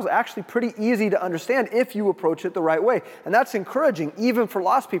the Bible is actually pretty easy to understand if you approach it the right way. And that's encouraging even for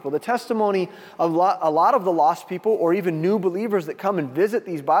lost people. The testimony of a lot of the lost people or even new believers that come and visit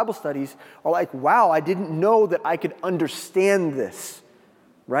these Bible studies are like, wow, I didn't know that I could understand this,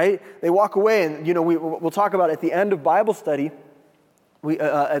 right? They walk away and, we'll talk about at the end of Bible study,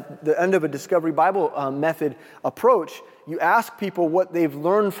 at the end of a Discovery Bible Method approach, you ask people what they've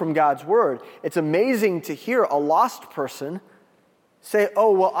learned from God's Word. It's amazing to hear a lost person say,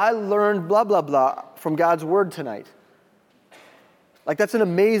 oh, well, I learned blah, blah, blah from God's Word tonight. Like, that's an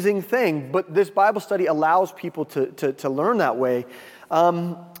amazing thing, but this Bible study allows people to learn that way.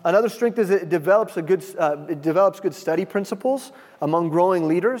 Another strength is it develops good study principles among growing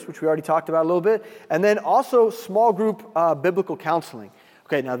leaders, which we already talked about a little bit, and then also small group biblical counseling.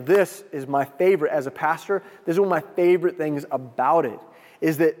 Okay, now this is my favorite as a pastor. This is one of my favorite things about it,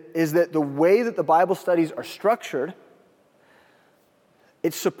 is that the way that the Bible studies are structured,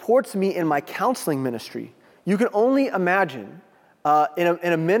 it supports me in my counseling ministry. You can only imagine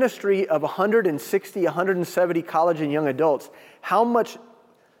in a ministry of 160, 170 college and young adults, how much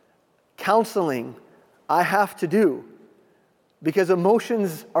counseling I have to do because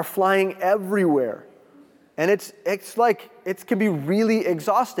emotions are flying everywhere. And it's like, it can be really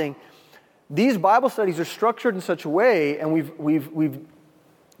exhausting. These Bible studies are structured in such a way, and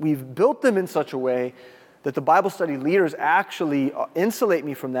we've built them in such a way that the Bible study leaders actually insulate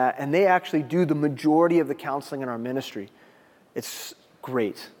me from that, and they actually do the majority of the counseling in our ministry. It's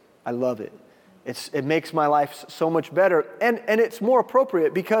great. I love it. It makes my life so much better, and it's more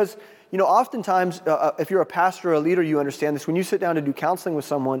appropriate because, oftentimes, if you're a pastor or a leader, you understand this. When you sit down to do counseling with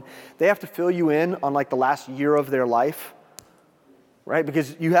someone, they have to fill you in on like the last year of their life, right?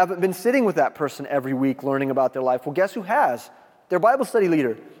 Because you haven't been sitting with that person every week learning about their life. Well, guess who has? Their Bible study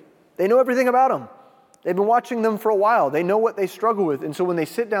leader. They know everything about them. They've been watching them for a while. They know what they struggle with. And so when they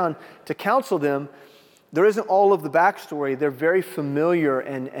sit down to counsel them, there isn't all of the backstory. They're very familiar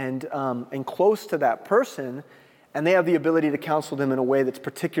and close to that person, and they have the ability to counsel them in a way that's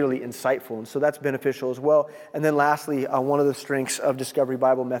particularly insightful, and so that's beneficial as well. And then lastly, one of the strengths of Discovery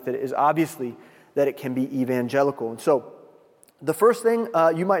Bible Method is obviously that it can be evangelical. And so the first thing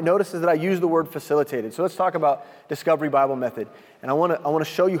you might notice is that I use the word facilitated. So let's talk about Discovery Bible Method, and I want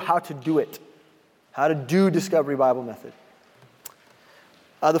to show you how to do it, how to do Discovery Bible Method.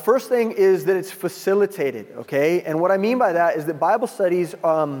 The first thing is that it's facilitated, okay? And what I mean by that is that Bible studies,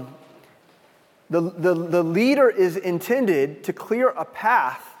 the leader is intended to clear a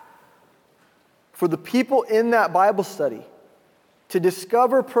path for the people in that Bible study to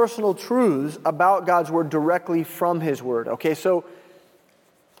discover personal truths about God's Word directly from His Word, okay? So,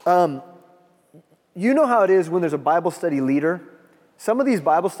 you know how it is when there's a Bible study leader. Some of these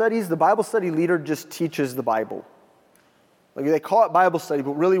Bible studies, the Bible study leader just teaches the Bible. Like they call it Bible study,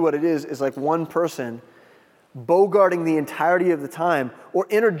 but really what it is like one person bogarting the entirety of the time or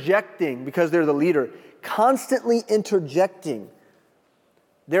interjecting, because they're the leader, constantly interjecting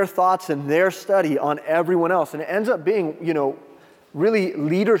their thoughts and their study on everyone else. And it ends up being, really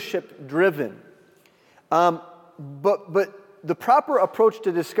leadership driven. But the proper approach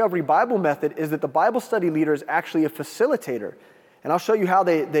to Discovery Bible Method is that the Bible study leader is actually a facilitator. And I'll show you how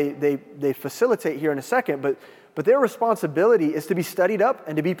they facilitate here in a second, but their responsibility is to be studied up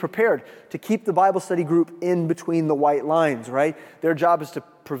and to be prepared to keep the Bible study group in between the white lines, right? Their job is to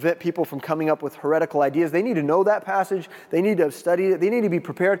prevent people from coming up with heretical ideas. They need to know that passage. They need to have studied it. They need to be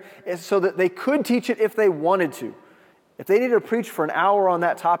prepared so that they could teach it if they wanted to. If they needed to preach for an hour on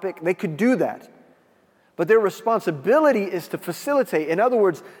that topic, they could do that. But their responsibility is to facilitate. In other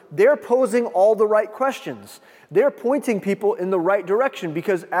words, they're posing all the right questions. They're pointing people in the right direction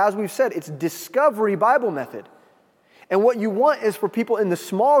because, as we've said, it's Discovery Bible Method. And what you want is for people in the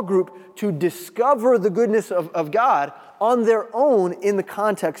small group to discover the goodness of God on their own in the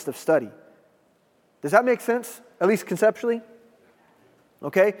context of study. Does that make sense, at least conceptually?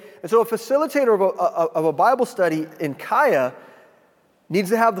 Okay? And so a facilitator of a Bible study in Kaya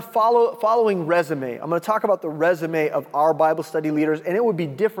needs to have the following resume. I'm going to talk about the resume of our Bible study leaders, and it would be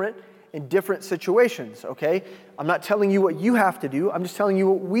different in different situations, okay? I'm not telling you what you have to do. I'm just telling you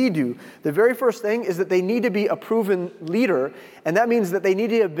what we do. The very first thing is that they need to be a proven leader, and that means that they need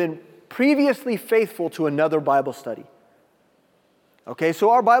to have been previously faithful to another Bible study. Okay,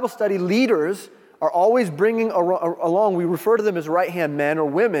 so our Bible study leaders are always bringing along, we refer to them as right-hand men or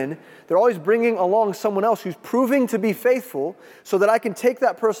women, they're always bringing along someone else who's proving to be faithful so that I can take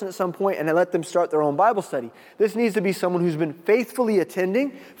that person at some point and I let them start their own Bible study. This needs to be someone who's been faithfully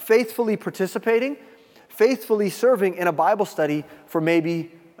attending, faithfully participating, faithfully serving in a Bible study for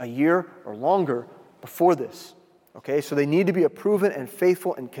maybe a year or longer before this. Okay, so they need to be a proven and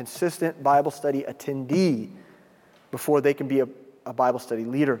faithful and consistent Bible study attendee before they can be a Bible study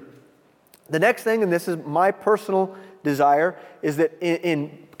leader. The next thing, and this is my personal desire, is that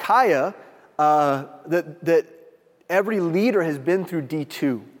in Kaya, that every leader has been through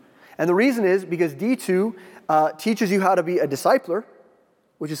D2. And the reason is because D2 teaches you how to be a discipler,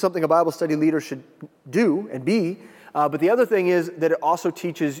 which is something a Bible study leader should do and be. But the other thing is that it also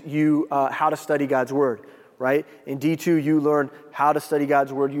teaches you how to study God's Word. Right? In D2, you learn how to study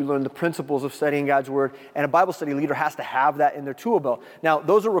God's Word. You learn the principles of studying God's Word. And a Bible study leader has to have that in their tool belt. Now,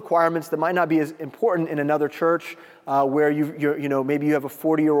 those are requirements that might not be as important in another church where maybe you have a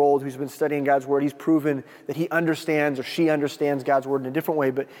 40-year-old who's been studying God's Word. He's proven that he understands or she understands God's Word in a different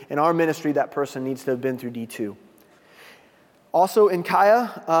way. But in our ministry, that person needs to have been through D2. Also in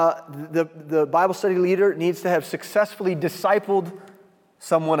Kaya, the Bible study leader needs to have successfully discipled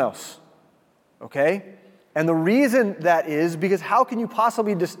someone else. Okay? And the reason that is because how can you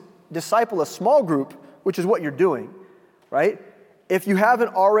possibly disciple a small group, which is what you're doing, right, if you haven't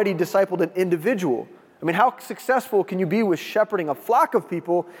already discipled an individual? I mean, how successful can you be with shepherding a flock of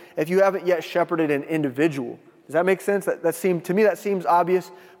people if you haven't yet shepherded an individual? Does that make sense? To me, that seems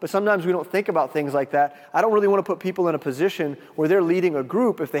obvious, but sometimes we don't think about things like that. I don't really want to put people in a position where they're leading a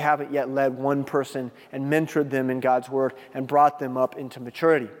group if they haven't yet led one person and mentored them in God's Word and brought them up into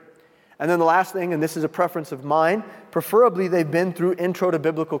maturity. And then the last thing, and this is a preference of mine, preferably they've been through Intro to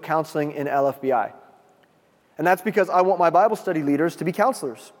Biblical Counseling in LFBI. And that's because I want my Bible study leaders to be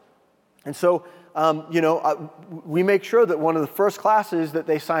counselors. And so, we make sure that one of the first classes that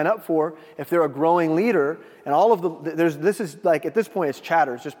they sign up for, if they're a growing leader, and all of this is like, at this point it's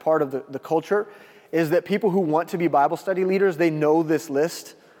chatter, it's just part of the culture, is that people who want to be Bible study leaders, they know this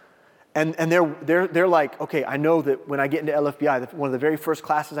list. And they're like, okay, I know that when I get into LFBI, one of the very first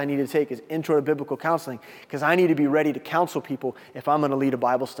classes I need to take is Intro to Biblical Counseling, because I need to be ready to counsel people if I'm going to lead a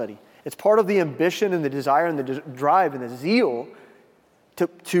Bible study. It's part of the ambition and the desire and the drive and the zeal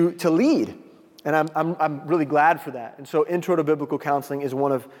to lead. And I'm really glad for that. And so Intro to Biblical Counseling is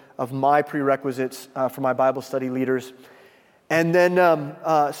one of my prerequisites for my Bible study leaders. And then,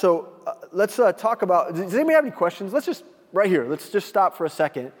 let's talk about, does anybody have any questions? Let's just stop for a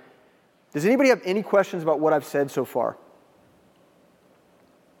second. Does anybody have any questions about what I've said so far?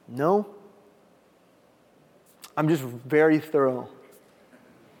 No? I'm just very thorough.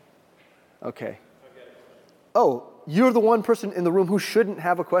 Okay. Oh, you're the one person in the room who shouldn't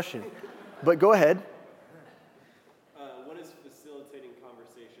have a question. But go ahead. What does facilitating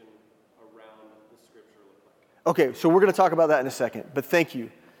conversation around the scripture look like? Okay, so we're going to talk about that in a second, but thank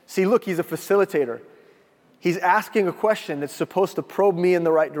you. See, look, he's a facilitator. He's asking a question that's supposed to probe me in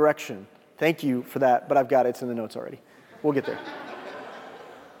the right direction. Thank you for that, but I've got it. It's in the notes already. We'll get there.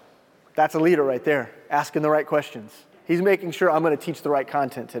 That's a leader right there, asking the right questions. He's making sure I'm going to teach the right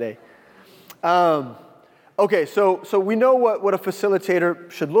content today. Okay, so we know what a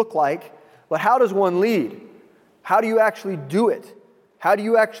facilitator should look like, but how does one lead? How do you actually do it? How do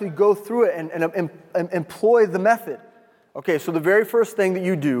you actually go through it and employ the method? Okay, so the very first thing that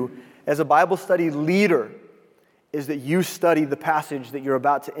you do as a Bible study leader is that you study the passage that you're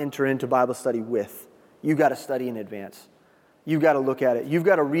about to enter into Bible study with. You've got to study in advance. You've got to look at it. You've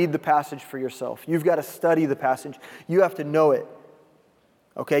got to read the passage for yourself. You've got to study the passage. You have to know it.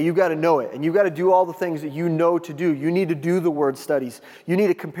 Okay, you've got to know it. And you've got to do all the things that you know to do. You need to do the word studies. You need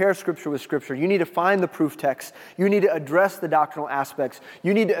to compare Scripture with Scripture. You need to find the proof text. You need to address the doctrinal aspects.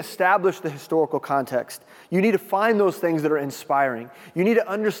 You need to establish the historical context. You need to find those things that are inspiring. You need to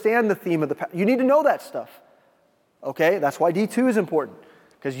understand the theme of the passage. You need to know that stuff. Okay, that's why D2 is important,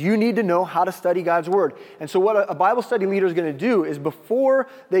 because you need to know how to study God's Word. And so what a Bible study leader is going to do is before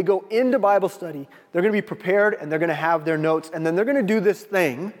they go into Bible study, they're going to be prepared and they're going to have their notes, and then they're going to do this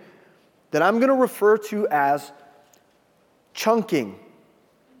thing that I'm going to refer to as chunking.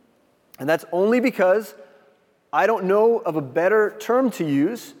 And that's only because I don't know of a better term to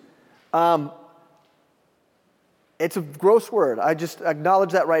use. It's a gross word. I just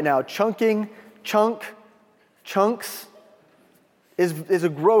acknowledge that right now. Chunking, chunks is a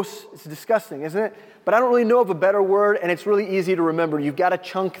gross, it's disgusting, isn't it? But I don't really know of a better word, and it's really easy to remember. You've got to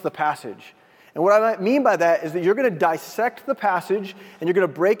chunk the passage. And what I mean by that is that you're going to dissect the passage, and you're going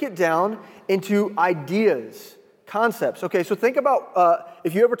to break it down into ideas, concepts. Okay, so think about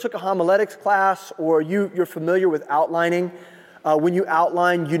if you ever took a homiletics class, or you're familiar with outlining. When you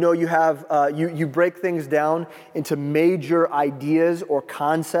outline, you know you have you break things down into major ideas or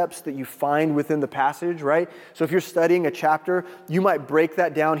concepts that you find within the passage, right? So if you're studying a chapter, you might break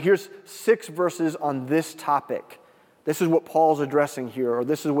that down. Here's 6 verses on this topic. This is what Paul's addressing here, or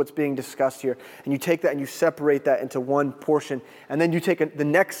this is what's being discussed here. And you take that and you separate that into one portion, and then you take the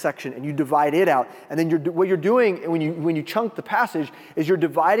next section and you divide it out. And then what you're doing when you chunk the passage is you're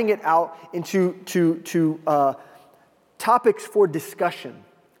dividing it out into topics for discussion,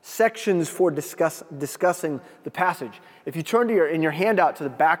 sections for discussing the passage. If you turn in your handout to the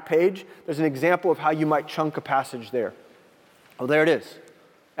back page, there's an example of how you might chunk a passage there. Oh, there it is.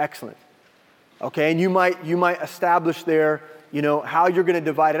 Excellent. Okay, and you might establish there, how you're going to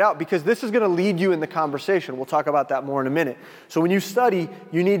divide it out, because this is going to lead you in the conversation. We'll talk about that more in a minute. So when you study,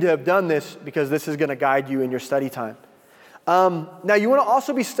 you need to have done this because this is going to guide you in your study time. Now, you want to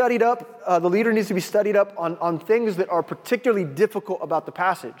also be studied up, the leader needs to be studied up on things that are particularly difficult about the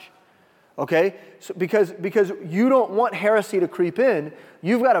passage, okay? So because you don't want heresy to creep in,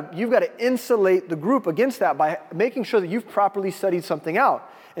 you've got to insulate the group against that by making sure that you've properly studied something out.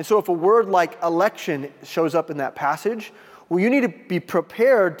 And so if a word like election shows up in that passage, well, you need to be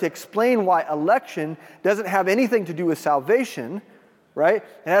prepared to explain why election doesn't have anything to do with salvation, right?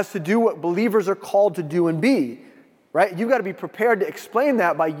 It has to do what believers are called to do and be. Right? You've got to be prepared to explain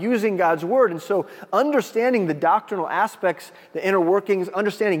that by using God's Word. And so understanding the doctrinal aspects, the inner workings,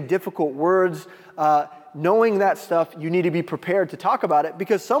 understanding difficult words, knowing that stuff, you need to be prepared to talk about it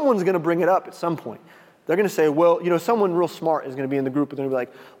because someone's going to bring it up at some point. They're going to say, well, someone real smart is going to be in the group and they're going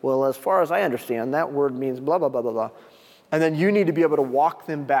to be like, well, as far as I understand, that word means blah, blah, blah, blah, blah. And then you need to be able to walk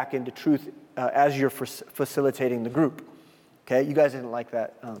them back into truth as you're facilitating the group. Okay? You guys didn't like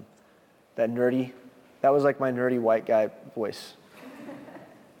that nerdy. That was like my nerdy white guy voice.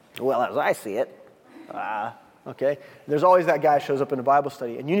 Well, as I see it. Okay? There's always that guy shows up in a Bible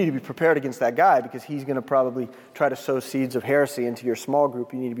study, and you need to be prepared against that guy because he's going to probably try to sow seeds of heresy into your small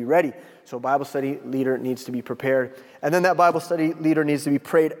group. You need to be ready. So a Bible study leader needs to be prepared. And then that Bible study leader needs to be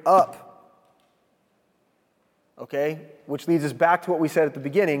prayed up. Okay? Which leads us back to what we said at the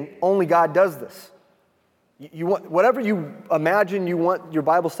beginning. Only God does this. You want whatever you imagine you want your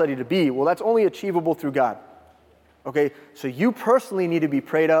Bible study to be, well, that's only achievable through God. Okay? So you personally need to be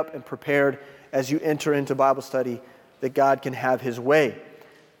prayed up and prepared as you enter into Bible study, that God can have his way.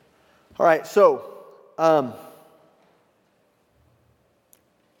 All right, so so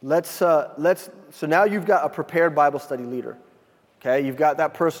now you've got a prepared Bible study leader. Okay, you've got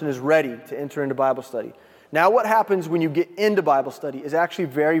that person is ready to enter into Bible study. Now what happens when you get into Bible study is actually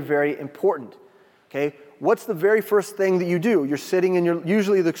very, very important. Okay, what's the very first thing that you do? You're sitting in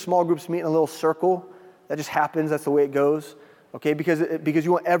usually the small groups meet in a little circle. That just happens, that's the way it goes. Okay, because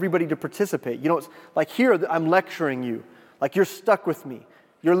you want everybody to participate. You know, it's like here I'm lecturing you. Like you're stuck with me.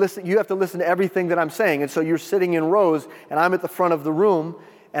 You have to listen to everything that I'm saying. And so you're sitting in rows and I'm at the front of the room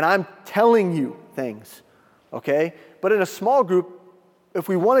and I'm telling you things. Okay? But in a small group, if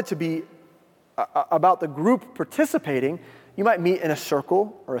we want it to be about the group participating, you might meet in a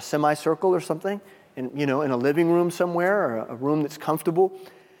circle or a semicircle or something, in a living room somewhere or a room that's comfortable.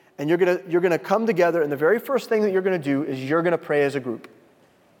 And you're gonna come together, and the very first thing that you're gonna do is you're gonna pray as a group,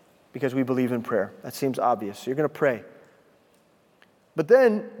 because we believe in prayer. That seems obvious. So you're gonna pray. But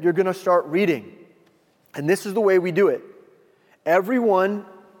then you're gonna start reading. And this is the way we do it. Everyone,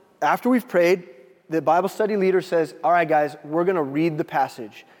 after we've prayed, the Bible study leader says, all right, guys, we're gonna read the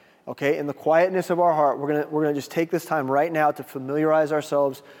passage. Okay, in the quietness of our heart, we're gonna just take this time right now to familiarize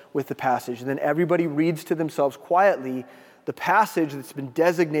ourselves with the passage. And then everybody reads to themselves quietly the passage that's been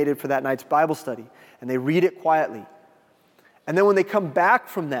designated for that night's Bible study. And they read it quietly. And then when they come back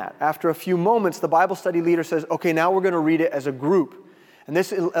from that, after a few moments, the Bible study leader says, okay, now we're going to read it as a group. And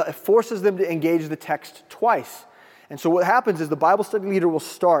this forces them to engage the text twice. And so what happens is the Bible study leader will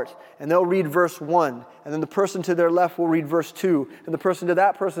start, and they'll read verse 1, and then the person to their left will read verse 2, and the person to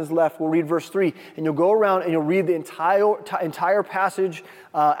that person's left will read verse 3. And you'll go around and you'll read the entire passage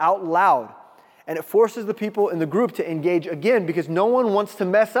out loud. And it forces the people in the group to engage again because no one wants to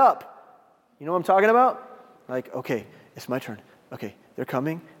mess up. You know what I'm talking about? Like, okay, it's my turn. Okay, they're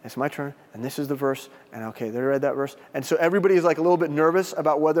coming. It's my turn. And this is the verse. And okay, they read that verse. And so everybody is like a little bit nervous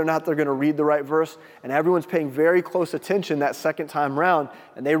about whether or not they're going to read the right verse. And everyone's paying very close attention that second time round.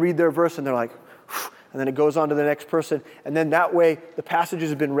 And they read their verse and they're like, whew, and then it goes on to the next person. And then that way the passages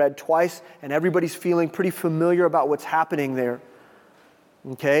have been read twice and everybody's feeling pretty familiar about what's happening there.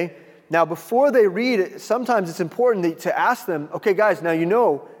 Okay? Now, before they read it, sometimes it's important to ask them, okay, guys, now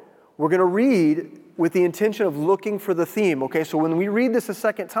we're going to read with the intention of looking for the theme. Okay, so when we read this a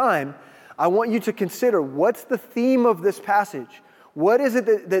second time, I want you to consider what's the theme of this passage? What is it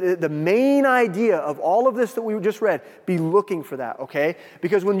that the main idea of all of this that we just read? Be looking for that, okay?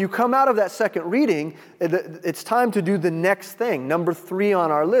 Because when you come out of that second reading, it's time to do the next thing. Number 3 on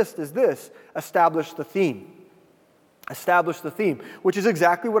our list is this: establish the theme. Establish the theme, which is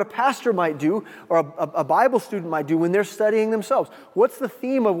exactly what a pastor might do or a Bible student might do when they're studying themselves. What's the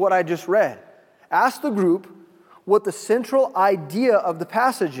theme of what I just read? Ask the group what the central idea of the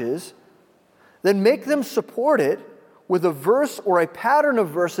passage is, then make them support it with a verse or a pattern of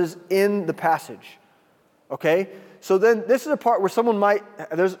verses in the passage. Okay? So then this is a part where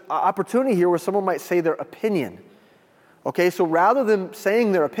there's an opportunity here where someone might say their opinion. Okay, so rather than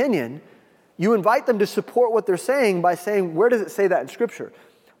saying their opinion, you invite them to support what they're saying by saying, where does it say that in Scripture?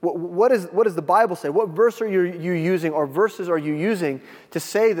 What does the Bible say? What verse are you using or verses are you using to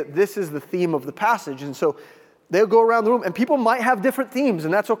say that this is the theme of the passage? And so they'll go around the room, and people might have different themes,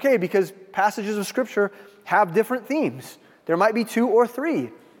 and that's okay because passages of Scripture have different themes. There might be 2 or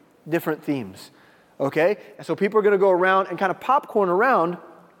 3 different themes, okay? And so people are going to go around and kind of popcorn around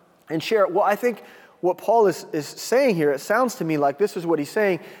and share. Well, I think what Paul is saying here, it sounds to me like this is what he's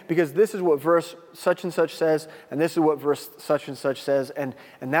saying because this is what verse such and such says, and this is what verse such and such says, and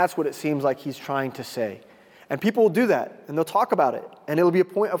that's what it seems like he's trying to say. And people will do that, and they'll talk about it, and it'll be a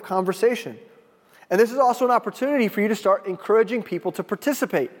point of conversation. And this is also an opportunity for you to start encouraging people to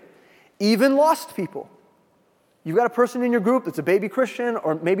participate, even lost people. You've got a person in your group that's a baby Christian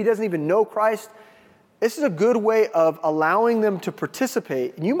or maybe doesn't even know Christ. This is a good way of allowing them to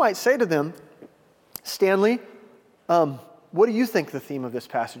participate. And you might say to them, Stanley, what do you think the theme of this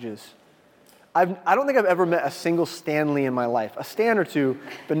passage is? I don't think I've ever met a single Stanley in my life. A Stan or two,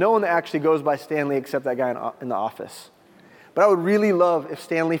 but no one that actually goes by Stanley except that guy in the office. But I would really love if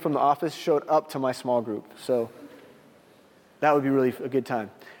Stanley from the office showed up to my small group. So that would be really a good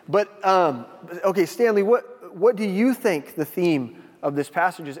time. But, okay, Stanley, what do you think the theme of this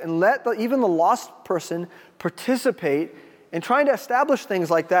passage is? And let even the lost person participate in trying to establish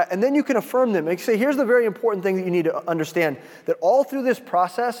things like that, and then you can affirm them. And you say, here's the very important thing that you need to understand, that all through this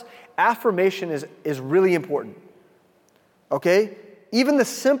process, affirmation is really important. Okay? Even the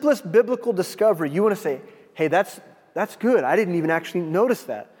simplest biblical discovery, you want to say, hey, that's good. I didn't even actually notice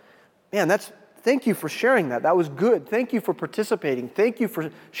that. Man, thank you for sharing that. That was good. Thank you for participating. Thank you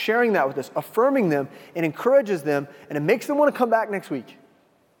for sharing that with us. Affirming them, it encourages them, and it makes them want to come back next week.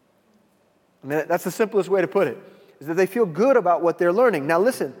 I mean, that's the simplest way to put it, is that they feel good about what they're learning. Now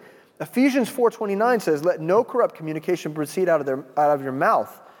listen, Ephesians 4:29 says, let no corrupt communication proceed out of your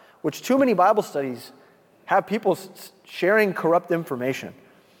mouth, which too many Bible studies have people sharing corrupt information.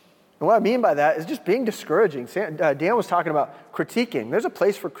 And what I mean by that is just being discouraging. Dan was talking about critiquing. There's a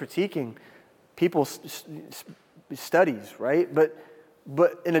place for critiquing people's studies, right?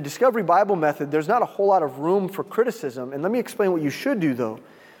 But in a Discovery Bible method, there's not a whole lot of room for criticism. And let me explain what you should do, though.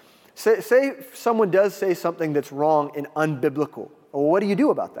 Say someone does say something that's wrong and unbiblical. Well, what do you do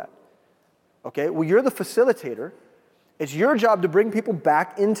about that? Okay, well, you're the facilitator. It's your job to bring people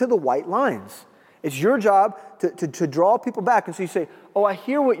back into the white lines. It's your job to draw people back. And so you say, oh, I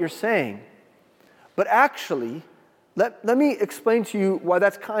hear what you're saying, but actually, let me explain to you why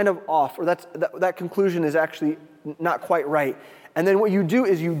that's kind of off, or that conclusion is actually not quite right. And then what you do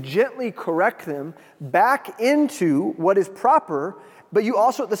is you gently correct them back into what is proper, but you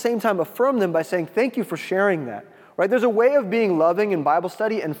also at the same time affirm them by saying, thank you for sharing that. Right? There's a way of being loving in Bible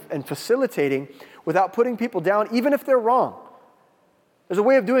study and facilitating without putting people down, even if they're wrong. There's a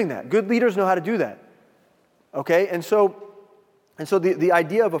way of doing that. Good leaders know how to do that. Okay? And so the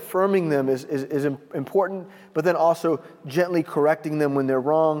idea of affirming them is important, but then also gently correcting them when they're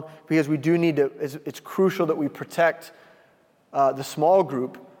wrong, because we do need to, it's crucial that we protect the small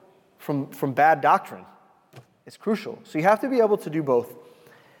group from bad doctrine. It's crucial. So you have to be able to do both.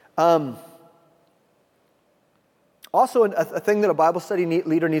 Also, a thing that a Bible study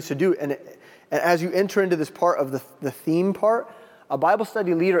leader needs to do, and as you enter into this part of the theme part, a Bible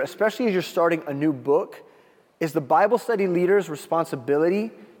study leader, especially as you're starting a new book, is the Bible study leader's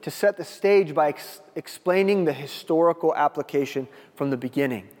responsibility to set the stage by explaining the historical application from the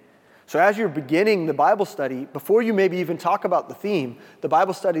beginning. So as you're beginning the Bible study, before you maybe even talk about the theme, the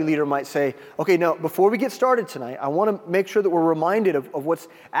Bible study leader might say, okay, now before we get started tonight, I want to make sure that we're reminded of what's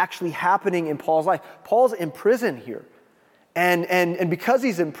actually happening in Paul's life. Paul's in prison here. And because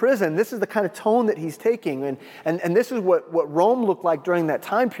he's in prison, this is the kind of tone that he's taking. And this is what Rome looked like during that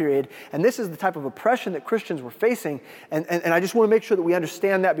time period. And this is the type of oppression that Christians were facing. And I just want to make sure that we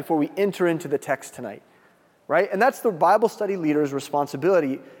understand that before we enter into the text tonight. Right? And that's the Bible study leader's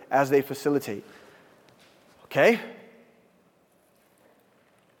responsibility as they facilitate. Okay?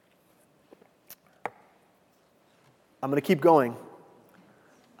 I'm going to keep going.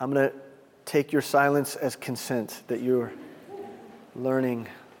 I'm going to take your silence as consent that you're learning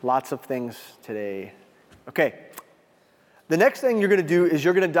lots of things today. Okay. The next thing you're going to do is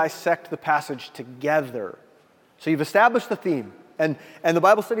you're going to dissect the passage together. So you've established the theme. And the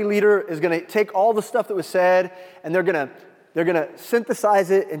Bible study leader is going to take all the stuff that was said, and they're going to synthesize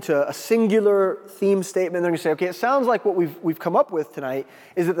it into a singular theme statement. They're going to say, okay, it sounds like what we've come up with tonight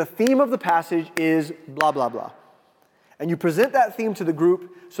is that the theme of the passage is blah, blah, blah. And you present that theme to the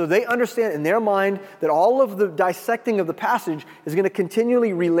group so they understand in their mind that all of the dissecting of the passage is going to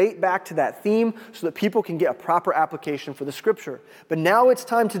continually relate back to that theme so that people can get a proper application for the scripture. But now it's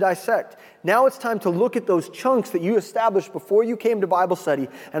time to dissect. Now it's time to look at those chunks that you established before you came to Bible study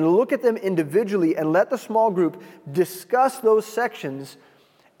and look at them individually and let the small group discuss those sections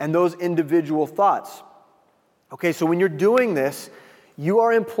and those individual thoughts. Okay, so when you're doing this, you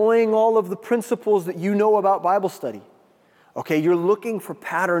are employing all of the principles that you know about Bible study. Okay, you're looking for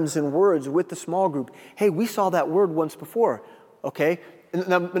patterns in words with the small group. Hey, we saw that word once before. Okay, and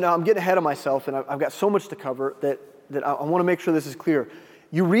now I'm getting ahead of myself, and I've got so much to cover that I want to make sure this is clear.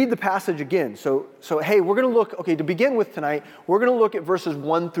 You read the passage again. So hey, we're going to look, okay, to begin with tonight, we're going to look at verses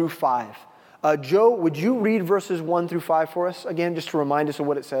 1 through 5. Joe, would you read verses 1 through 5 for us again, just to remind us of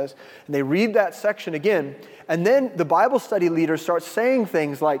what it says? And they read that section again, and then the Bible study leader starts saying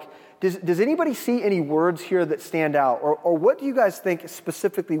things like, Does anybody see any words here that stand out? Or what do you guys think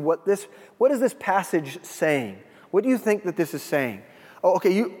specifically, what is this passage saying? What do you think that this is saying? Oh,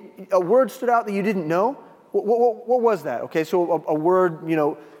 okay, a word stood out that you didn't know? What was that? Okay, so a word,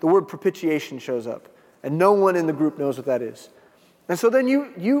 the word propitiation shows up. And no one in the group knows what that is. And so then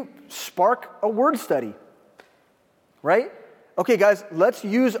you spark a word study. Right? Okay, guys, let's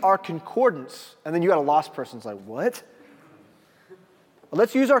use our concordance. And then you got a lost person who's like, what?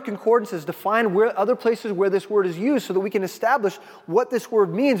 Let's use our concordances to find where other places where this word is used so that we can establish what this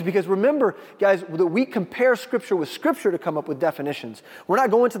word means. Because remember, guys, that we compare Scripture with Scripture to come up with definitions. We're not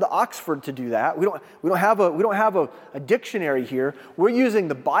going to the Oxford to do that. We don't have a dictionary here. We're using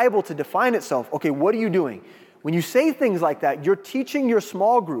the Bible to define itself. Okay, what are you doing? When you say things like that, you're teaching your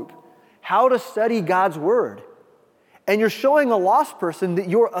small group how to study God's word. And you're showing a lost person that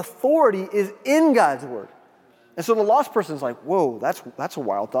your authority is in God's word. And so the lost person's like, whoa, that's a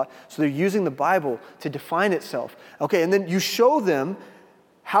wild thought. So they're using the Bible to define itself. Okay, and then you show them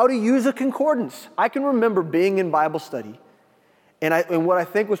how to use a concordance. I can remember being in Bible study, and what I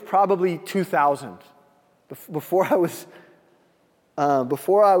think was probably 2000, before I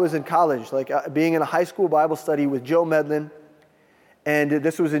was in college, like being in a high school Bible study with Joe Medlin, and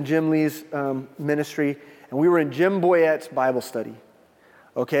this was in Jim Lee's ministry, and we were in Jim Boyette's Bible study,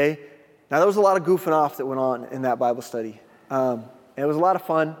 okay? Now, there was a lot of goofing off that went on in that Bible study. And it was a lot of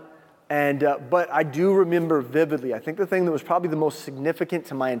fun, but I do remember vividly, I think the thing that was probably the most significant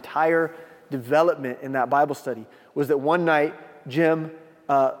to my entire development in that Bible study was that one night, Jim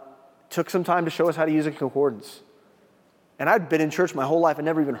took some time to show us how to use a concordance. And I'd been in church my whole life. I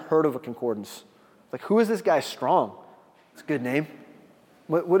never even heard of a concordance. Like, who is this guy Strong? It's a good name.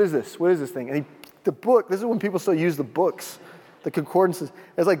 What is this? What is this thing? And the book, this is when people still use the books. The concordances,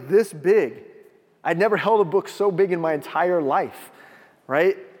 it's like this big. I'd never held a book so big in my entire life,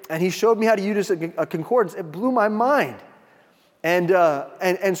 right? And he showed me how to use a concordance. It blew my mind. And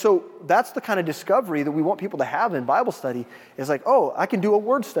so that's the kind of discovery that we want people to have in Bible study. Is like, oh, I can do a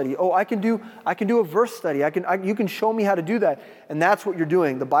word study. Oh, I can do a verse study. You can show me how to do that. And that's what you're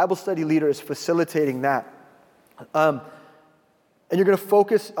doing. The Bible study leader is facilitating that. And you're going to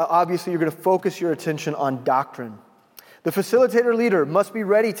focus, obviously, you're going to focus your attention on doctrine. The facilitator leader must be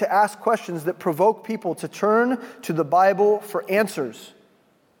ready to ask questions that provoke people to turn to the Bible for answers.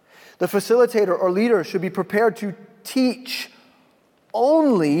 The facilitator or leader should be prepared to teach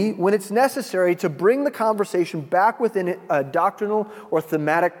only when it's necessary to bring the conversation back within doctrinal or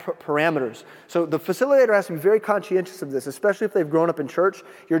thematic parameters. So the facilitator has to be very conscientious of this, especially if they've grown up in church.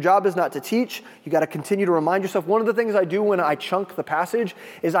 Your job is not to teach. You got to continue to remind yourself. One of the things I do when I chunk the passage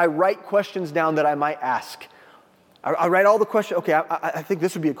is I write questions down that I might ask. I write all the questions. Okay, I think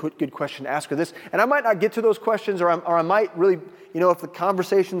this would be a good question to ask her this. And I might not get to those questions, or I might really, if the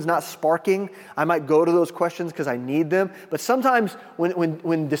conversation's not sparking, I might go to those questions because I need them. But sometimes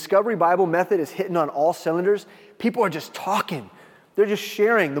when Discovery Bible Method is hitting on all cylinders, people are just talking. They're just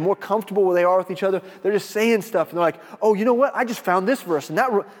sharing. The more comfortable they are with each other, they're just saying stuff. And they're like, oh, you know what? I just found this verse. And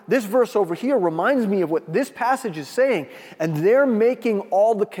this verse over here reminds me of what this passage is saying. And they're making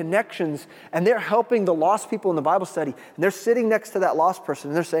all the connections. And they're helping the lost people in the Bible study. And they're sitting next to that lost person.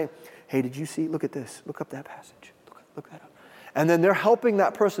 And they're saying, hey, did you see? Look at this. Look up that passage. Look that up. And then they're helping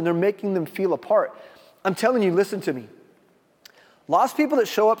that person. They're making them feel a part. I'm telling you, listen to me. Lost people that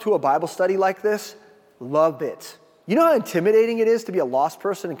show up to a Bible study like this love it. You know how intimidating it is to be a lost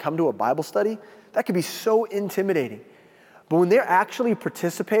person and come to a Bible study? That can be so intimidating. But when they're actually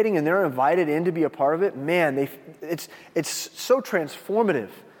participating and they're invited in to be a part of it, man, it's so transformative.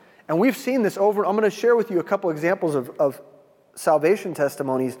 And we've seen this over. I'm going to share with you a couple examples of salvation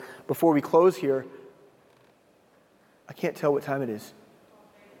testimonies before we close here. I can't tell what time it is.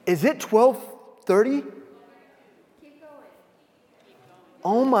 Is it 12:30? Keep going.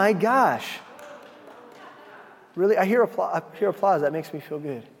 Oh my gosh. Really? I hear applause. That makes me feel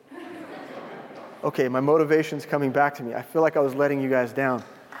good. Okay, my motivation's coming back to me. I feel like I was letting you guys down.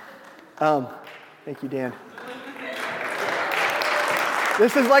 Thank you, Dan.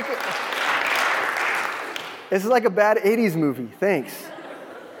 This is like a bad 80s movie. Thanks.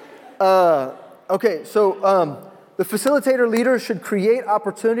 Okay, so the facilitator leader should create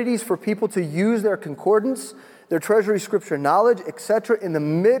opportunities for people to use their concordance, their treasury scripture knowledge, etc., in the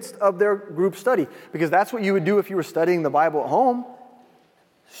midst of their group study. Because that's what you would do if you were studying the Bible at home.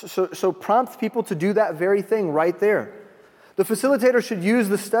 So prompt people to do that very thing right there. The facilitator should use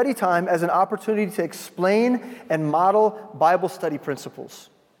the study time as an opportunity to explain and model Bible study principles.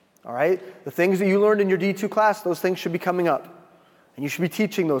 All right? The things that you learned in your D2 class, those things should be coming up. And you should be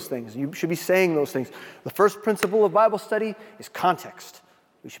teaching those things. You should be saying those things. The first principle of Bible study is context.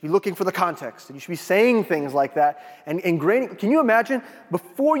 We should be looking for the context. And you should be saying things like that. And ingraining. Can you imagine,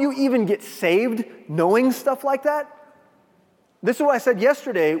 before you even get saved, knowing stuff like that? This is what I said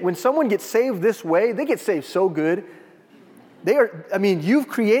yesterday. When someone gets saved this way, they get saved so good. You've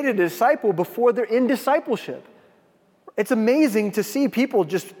created a disciple before they're in discipleship. It's amazing to see people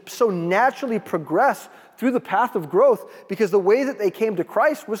just so naturally progress through the path of growth because the way that they came to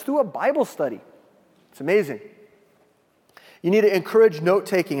Christ was through a Bible study. It's amazing. You need to encourage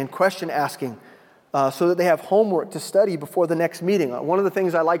note-taking and question asking so that they have homework to study before the next meeting. One of the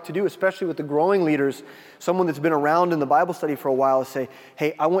things I like to do, especially with the growing leaders, someone that's been around in the Bible study for a while, is say,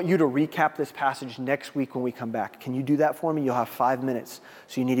 hey, I want you to recap this passage next week when we come back. Can you do that for me? You'll have 5 minutes,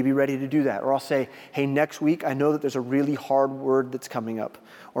 so you need to be ready to do that. Or I'll say, hey, next week, I know that there's a really hard word that's coming up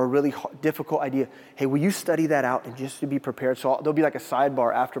or a really difficult idea. Hey, will you study that out and just to be prepared? So there'll be like a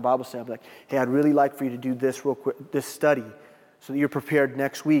sidebar after Bible study. I'll be like, hey, I'd really like for you to do this real quick, this study, so that you're prepared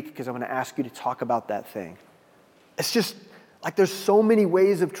next week because I'm going to ask you to talk about that thing. It's just like there's so many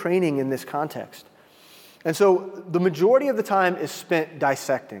ways of training in this context. And so the majority of the time is spent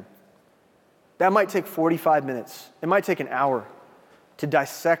dissecting. That might take 45 minutes. It might take an hour to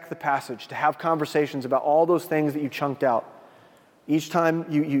dissect the passage, to have conversations about all those things that you chunked out. Each time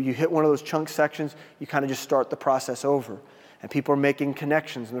you hit one of those chunk sections, you kind of just start the process over. And people are making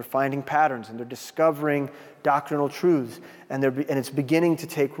connections, and they're finding patterns, and they're discovering doctrinal truths, and it's beginning to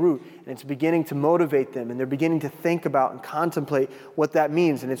take root, and it's beginning to motivate them, and they're beginning to think about and contemplate what that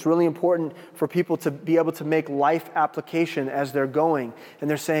means. And it's really important for people to be able to make life application as they're going. And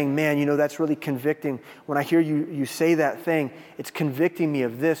they're saying, man, that's really convicting. When I hear you say that thing, it's convicting me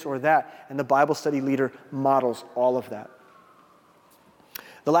of this or that. And the Bible study leader models all of that.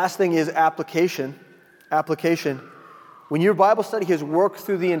 The last thing is application. When your Bible study has worked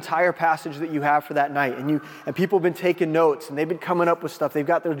through the entire passage that you have for that night, and people have been taking notes, and they've been coming up with stuff, they've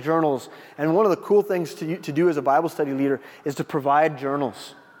got their journals, and one of the cool things to do as a Bible study leader is to provide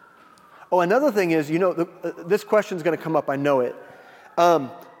journals. Oh, another thing is, this question's going to come up, I know it.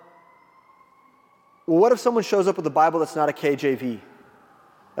 Well, what if someone shows up with a Bible that's not a KJV?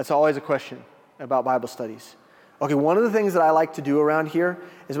 That's always a question about Bible studies. Okay, one of the things that I like to do around here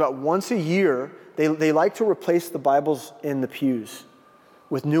is about once a year, they like to replace the Bibles in the pews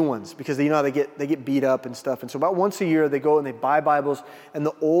with new ones because they get beat up and stuff. And so about once a year, they go and they buy Bibles, and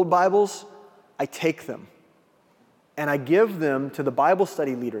the old Bibles, I take them and I give them to the Bible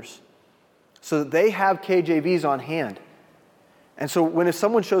study leaders so that they have KJVs on hand. And so if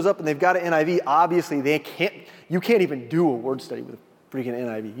someone shows up and they've got an NIV, obviously you can't even do a word study with a freaking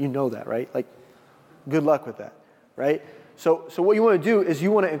NIV. You know that, right? Like, good luck with that, right? So what you want to do is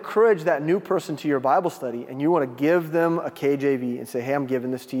you want to encourage that new person to your Bible study, and you want to give them a KJV and say, hey, I'm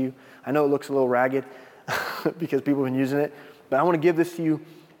giving this to you. I know it looks a little ragged because people have been using it, but I want to give this to you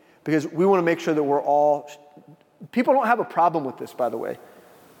because we want to make sure that people don't have a problem with this, by the way.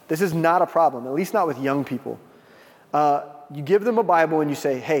 This is not a problem, at least not with young people. You give them a Bible and you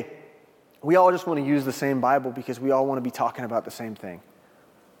say, hey, we all just want to use the same Bible because we all want to be talking about the same thing.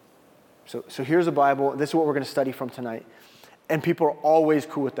 So here's a Bible. This is what we're going to study from tonight. And people are always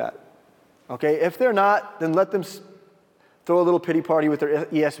cool with that. Okay? If they're not, then let them throw a little pity party with their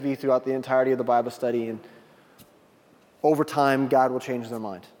ESV throughout the entirety of the Bible study. And over time, God will change their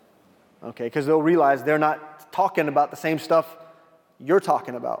mind. Okay? Because they'll realize they're not talking about the same stuff you're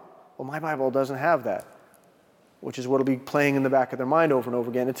talking about. Well, my Bible doesn't have that. Which is what will be playing in the back of their mind over and over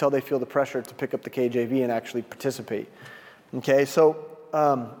again until they feel the pressure to pick up the KJV and actually participate. Okay? So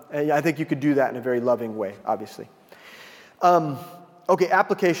I think you could do that in a very loving way, obviously.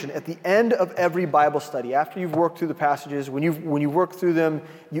 Application. At the end of every Bible study, after you've worked through the passages, when you work through them,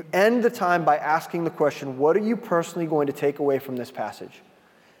 you end the time by asking the question, what are you personally going to take away from this passage?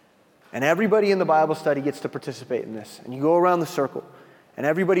 And everybody in the Bible study gets to participate in this. And you go around the circle, and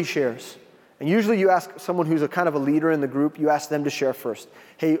everybody shares. And usually you ask someone who's a kind of a leader in the group, you ask them to share first.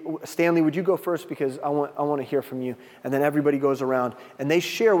 Hey, Stanley, would you go first because I want to hear from you. And then everybody goes around and they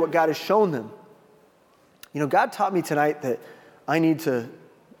share what God has shown them. God taught me tonight that I need to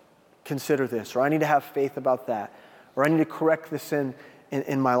consider this, or I need to have faith about that, or I need to correct this sin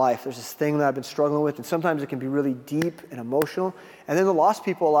in my life. There's this thing that I've been struggling with, and sometimes it can be really deep and emotional. And then the lost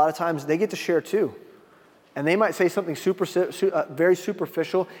people, a lot of times, they get to share too. And they might say something very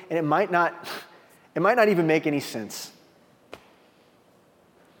superficial, and it might not even make any sense.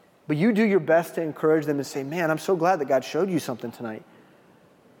 But you do your best to encourage them and say, man, I'm so glad that God showed you something tonight.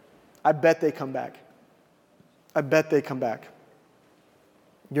 I bet they come back.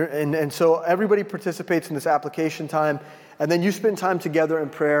 And so everybody participates in this application time, and then you spend time together in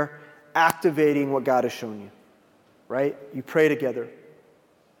prayer, activating what God has shown you, right? You pray together.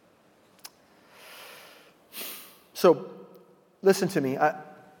 So, listen to me.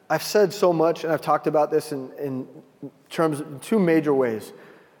 I've said so much, and I've talked about this in two major ways.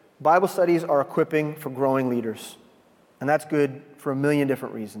 Bible studies are equipping for growing leaders, and that's good for a million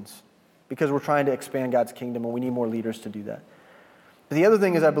different reasons, because we're trying to expand God's kingdom, and we need more leaders to do that. But the other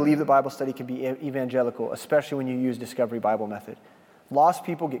thing is I believe that Bible study can be evangelical, especially when you use Discovery Bible Method. Lost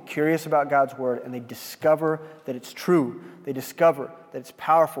people get curious about God's word and they discover that it's true. They discover that it's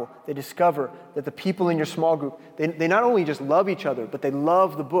powerful. They discover that the people in your small group, they not only just love each other, but they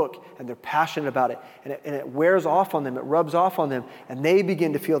love the book and they're passionate about it. And it wears off on them. It rubs off on them. And they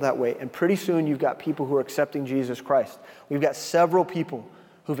begin to feel that way. And pretty soon you've got people who are accepting Jesus Christ. We've got several people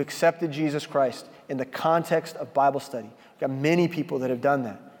who've accepted Jesus Christ in the context of Bible study. We've got many people that have done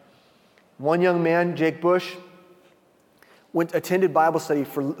that. One young man, Jake Bush, attended Bible study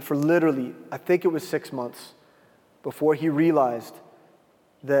for literally, I think it was 6 months before he realized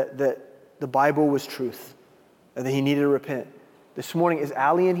that the Bible was truth and that he needed to repent. This morning, is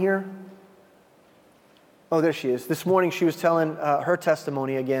Allie in here? Oh, there she is. This morning she was telling her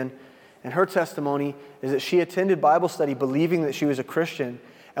testimony again, and her testimony is that she attended Bible study believing that she was a Christian,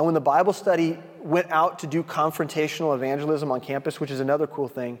 and when the Bible study went out to do confrontational evangelism on campus, which is another cool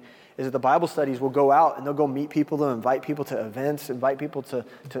thing, is that the Bible studies will go out and they'll go meet people, they'll invite people to events, invite people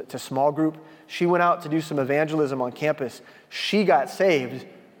to small group. She went out to do some evangelism on campus. She got saved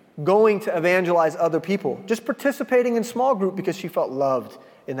going to evangelize other people, just participating in small group because she felt loved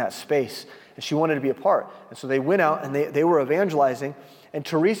in that space and she wanted to be a part. And so they went out and they were evangelizing, and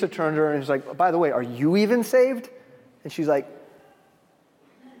Teresa turned to her and was like, by the way, are you even saved? And she's like,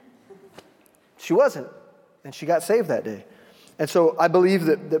 she wasn't. And she got saved that day. And so I believe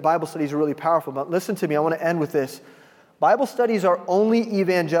that Bible studies are really powerful. But listen to me, I want to end with this. Bible studies are only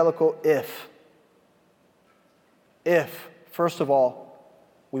evangelical if, first of all,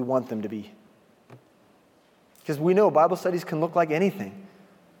 we want them to be. Because we know Bible studies can look like anything.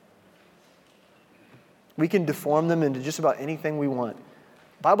 We can deform them into just about anything we want.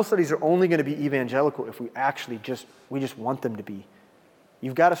 Bible studies are only going to be evangelical if we actually just want them to be.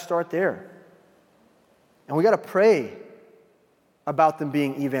 You've got to start there. And we got to pray about them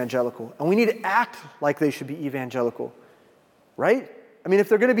being evangelical. And we need to act like they should be evangelical. Right? I mean, if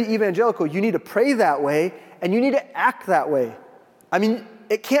they're going to be evangelical, you need to pray that way and you need to act that way. I mean,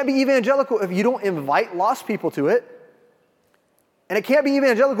 it can't be evangelical if you don't invite lost people to it. And it can't be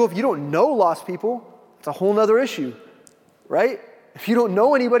evangelical if you don't know lost people. It's a whole other issue. Right? If you don't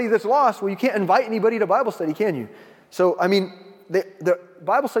know anybody that's lost, well, you can't invite anybody to Bible study, can you? So, I mean, the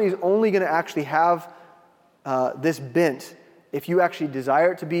Bible study is only going to actually have this bent if you actually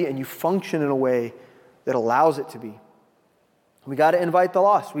desire it to be and you function in a way that allows it to be. We got to invite the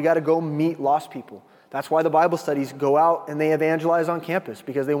lost. We got to go meet lost people. That's why the Bible studies go out and they evangelize on campus,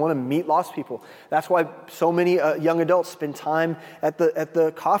 because they want to meet lost people. That's why so many young adults spend time at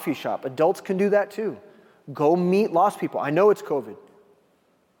the coffee shop. Adults can do that too. Go meet lost people. I know it's COVID.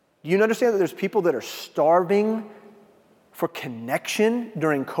 Do you understand that there's people that are starving for connection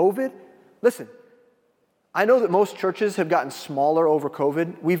during COVID? Listen, I know that most churches have gotten smaller over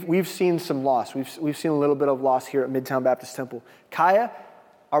COVID. We've seen some loss. We've seen a little bit of loss here at Midtown Baptist Temple. Kaya,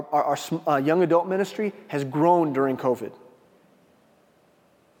 our young adult ministry, has grown during COVID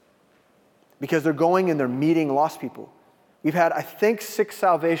because they're going and they're meeting lost people. We've had, I think, 6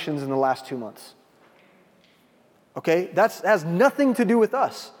 salvations in the last 2 months. Okay? That has nothing to do with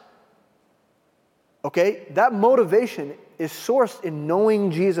us. Okay? That motivation is sourced in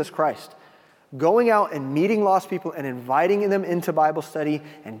knowing Jesus Christ. Going out and meeting lost people and inviting them into Bible study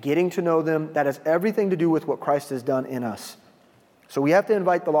and getting to know them, that has everything to do with what Christ has done in us. So we have to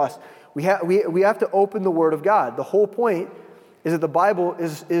invite the lost. We have to open the Word of God. The whole point is that the Bible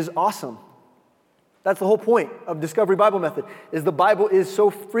is awesome. That's the whole point of Discovery Bible Method, is the Bible is so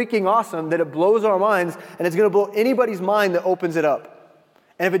freaking awesome that it blows our minds, and it's going to blow anybody's mind that opens it up.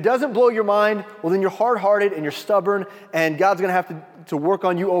 And if it doesn't blow your mind, well, then you're hard-hearted and you're stubborn, and God's going to have to work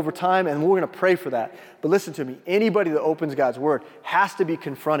on you over time, and we're going to pray for that. But listen to me, anybody that opens God's Word has to be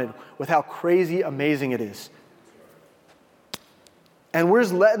confronted with how crazy amazing it is. And we're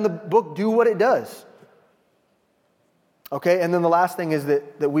just letting the book do what it does. Okay, and then the last thing is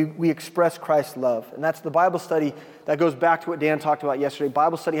that we express Christ's love. And that's the Bible study. That goes back to what Dan talked about yesterday.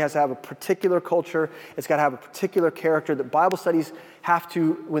 Bible study has to have a particular culture. It's got to have a particular character. That Bible studies have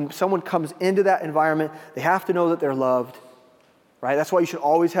to, when someone comes into that environment, they have to know that they're loved. Right? That's why you should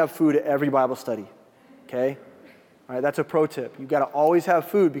always have food at every Bible study. Okay? All right, that's a pro tip. You've got to always have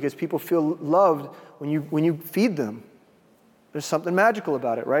food because people feel loved when you feed them. There's something magical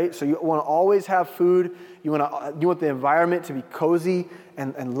about it, right? So you want to always have food. You want the environment to be cozy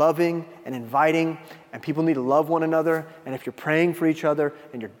and loving and inviting, and people need to love one another. And if you're praying for each other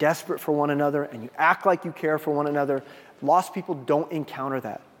and you're desperate for one another and you act like you care for one another, lost people don't encounter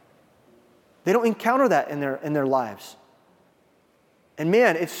that. They don't encounter that in their lives. And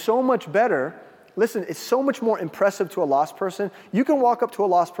man, it's so much better. Listen, it's so much more impressive to a lost person. You can walk up to a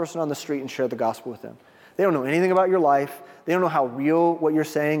lost person on the street and share the gospel with them. They don't know anything about your life. They don't know how real what you're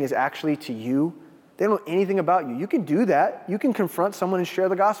saying is actually to you. They don't know anything about you. You can do that. You can confront someone and share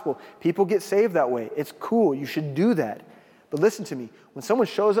the gospel. People get saved that way. It's cool. You should do that. But listen to me. When someone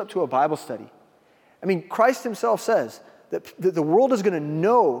shows up to a Bible study, I mean, Christ himself says that the world is going to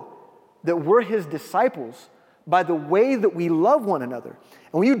know that we're his disciples by the way that we love one another.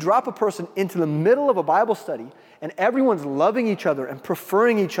 And when you drop a person into the middle of a Bible study and everyone's loving each other and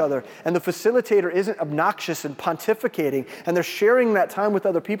preferring each other and the facilitator isn't obnoxious and pontificating and they're sharing that time with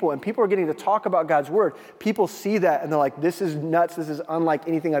other people and people are getting to talk about God's word, people see that and they're like, this is nuts, this is unlike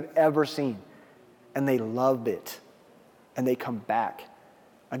anything I've ever seen. And they love it. And they come back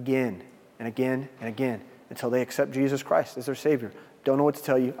again and again and again until they accept Jesus Christ as their Savior. Don't know what to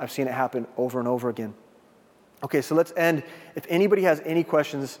tell you. I've seen it happen over and over again. Okay, so let's end. If anybody has any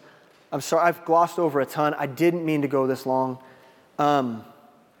questions, I'm sorry, I've glossed over a ton. I didn't mean to go this long.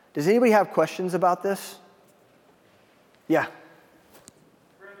 Does anybody have questions about this? Yeah.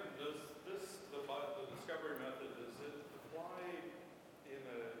 Brandon, does the discovery method, does it apply in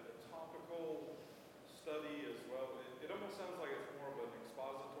a topical study as well? It almost sounds like it's more of an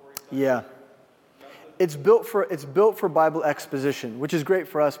expository type Yeah. method. It's built for Bible exposition, which is great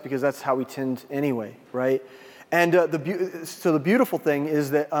for us because that's how we tend anyway, right? And the beautiful thing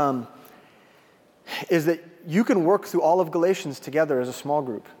is that you can work through all of Galatians together as a small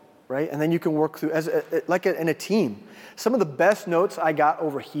group, right? And then you can work through in a team. Some of the best notes I got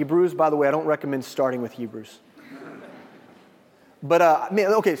over Hebrews. By the way, I don't recommend starting with Hebrews. But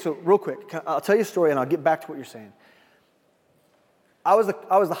okay, so real quick, I'll tell you a story and I'll get back to what you're saying. I was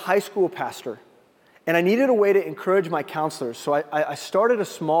the high school pastor. And I needed a way to encourage my counselors. So I started a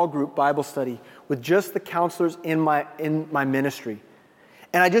small group Bible study with just the counselors in my ministry.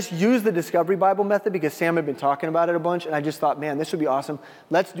 And I just used the Discovery Bible method because Sam had been talking about it a bunch. And I just thought, man, this would be awesome.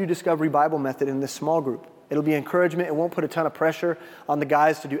 Let's do Discovery Bible method in this small group. It'll be encouragement. It won't put a ton of pressure on the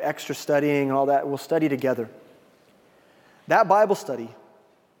guys to do extra studying and all that. We'll study together. That Bible study,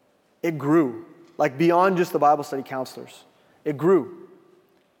 it grew. Like beyond just the Bible study counselors. It grew.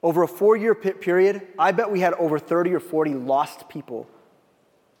 Over a 4-year period, I bet we had over 30 or 40 lost people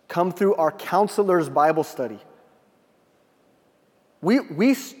come through our counselor's Bible study.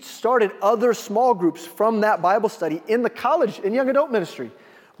 We started other small groups from that Bible study in the college and young adult ministry.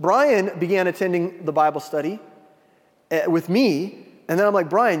 Brian began attending the Bible study with me, and then I'm like,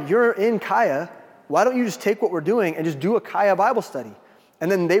 Brian, you're in Kaya. Why don't you just take what we're doing and just do a Kaya Bible study?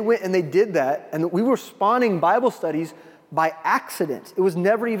 And then they went and they did that, and we were spawning Bible studies by accident. It was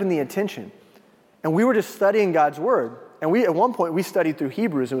never even the intention. And we were just studying God's word. And at one point, we studied through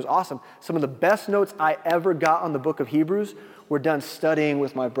Hebrews. It was awesome. Some of the best notes I ever got on the book of Hebrews were done studying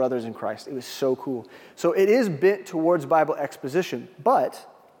with my brothers in Christ. It was so cool. So it is bent towards Bible exposition. But,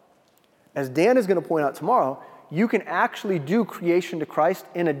 as Dan is going to point out tomorrow, you can actually do creation to Christ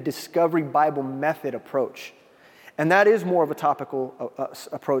in a Discovery Bible method approach. And that is more of a topical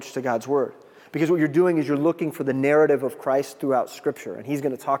approach to God's word. Because what you're doing is you're looking for the narrative of Christ throughout Scripture. And he's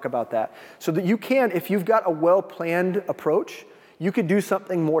going to talk about that. So that you can, if you've got a well-planned approach, you could do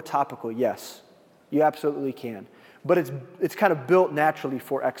something more topical, yes. You absolutely can. But it's kind of built naturally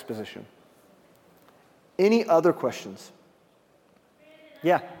for exposition. Any other questions?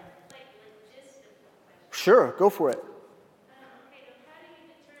 Yeah. Like logistical questions. Sure, go for it. Okay, so how do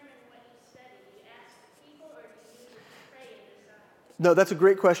you determine what you study? Do you ask the people or do you pray and decide? No, that's a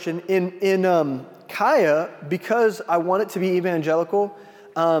great question. In Kaya, because I want it to be evangelical,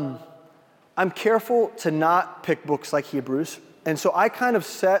 I'm careful to not pick books like Hebrews. And so I kind of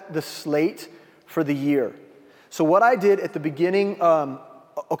set the slate for the year. So what I did at the beginning,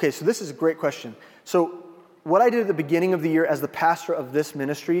 okay, so this is a great question. So what I did at the beginning of the year as the pastor of this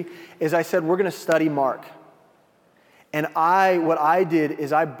ministry is I said, we're going to study Mark. And what I did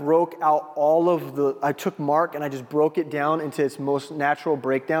is I broke out I took Mark and I just broke it down into its most natural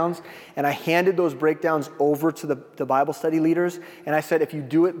breakdowns. And I handed those breakdowns over to the Bible study leaders. And I said, if you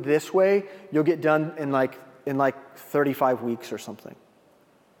do it this way, you'll get done in like 35 weeks or something.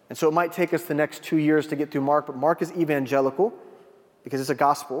 And so it might take us the next 2 years to get through Mark, but Mark is evangelical because it's a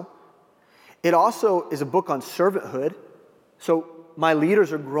gospel. It also is a book on servanthood. So my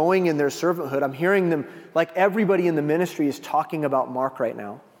leaders are growing in their servanthood. I'm hearing them, like everybody in the ministry is talking about Mark right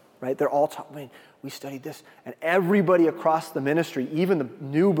now, right? They're all talking, man, we studied this. And everybody across the ministry, even the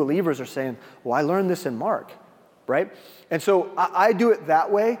new believers are saying, well, I learned this in Mark, right? And so I do it that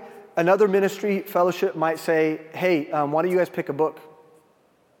way. Another ministry fellowship might say, hey, why don't you guys pick a book?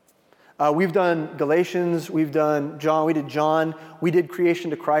 We've done Galatians, we've done John, we did Creation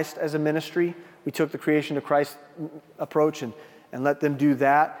to Christ as a ministry. We took the Creation to Christ approach and and let them do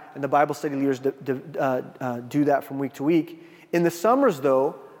that. And the Bible study leaders do that from week to week. In the summers,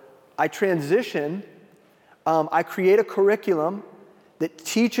 though, I transition. I create a curriculum that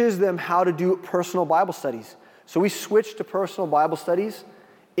teaches them how to do personal Bible studies. So we switch to personal Bible studies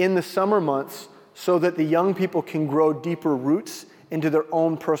in the summer months so that the young people can grow deeper roots into their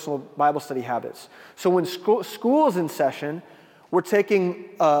own personal Bible study habits. So when school is in session, we're taking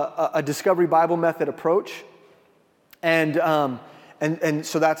a Discovery Bible Method approach, and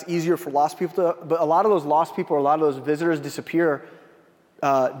so that's easier for lost people but a lot of those lost people or a lot of those visitors disappear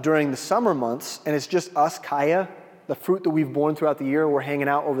during the summer months, and it's just us, Kaya, the fruit that we've borne throughout the year. We're hanging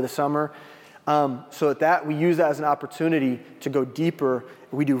out over the summer. So we use that as an opportunity to go deeper.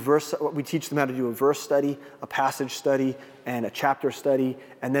 We teach them how to do a verse study, a passage study, and a chapter study,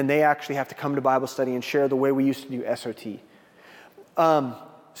 and then they actually have to come to Bible study and share the way we used to do SOT. Does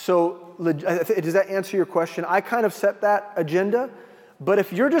that answer your question? I kind of set that agenda, but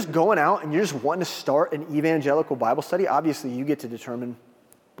if you're just going out and you're just wanting to start an evangelical Bible study, obviously you get to determine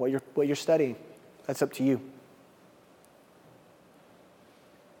what you're studying. That's up to you.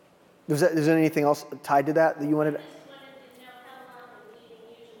 Is there anything else tied to that you wanted? I just wanted to know how long the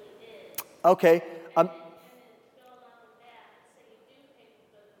meeting usually is. Okay. And then to go along with that, say you do pick the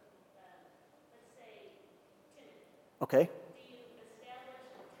book of, let's say, Timothy. Okay. Do you establish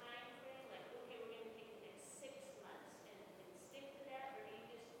a time frame, like, okay, we're going to take the next 6 months and stick to that, or do you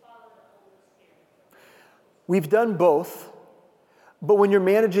just follow the Holy Spirit? We've done both, but when you're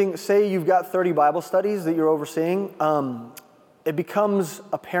managing, say you've got 30 Bible studies that you're overseeing, it becomes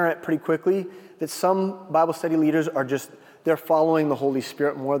apparent pretty quickly that some Bible study leaders they're following the Holy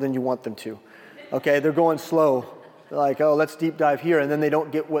Spirit more than you want them to. Okay, they're going slow. They're like, oh, let's deep dive here, and then they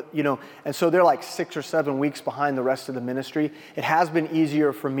don't get and so they're like 6 or 7 weeks behind the rest of the ministry. It has been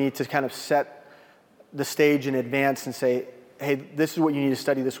easier for me to kind of set the stage in advance and say, hey, this is what you need to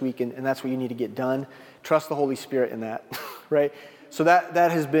study this week, and that's what you need to get done. Trust the Holy Spirit in that, right? So that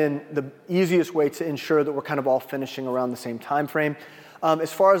has been the easiest way to ensure that we're kind of all finishing around the same time frame.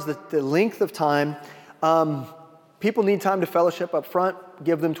 As far as the length of time, people need time to fellowship up front.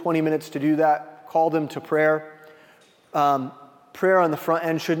 Give them 20 minutes to do that. Call them to prayer. Prayer on the front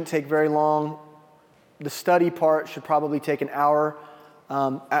end shouldn't take very long. The study part should probably take an hour,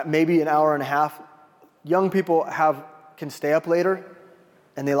 maybe an hour and a half. Young people can stay up later,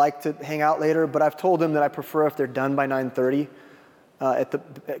 and they like to hang out later, but I've told them that I prefer if they're done by 9:30.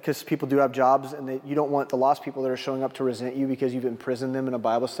 Because people do have jobs, and you don't want the lost people that are showing up to resent you because you've imprisoned them in a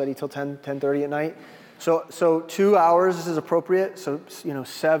Bible study till 10:30 at night. So 2 hours is appropriate. So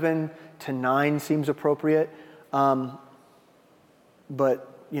 7 to 9 seems appropriate. But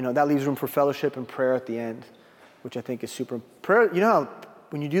that leaves room for fellowship and prayer at the end, which I think is super. Prayer. How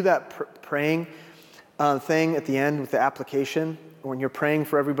when you do that praying thing at the end with the application, when you're praying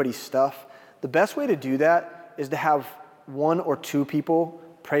for everybody's stuff, the best way to do that is to have 1 or 2 people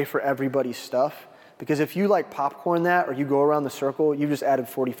pray for everybody's stuff. Because if you popcorn that or you go around the circle, you've just added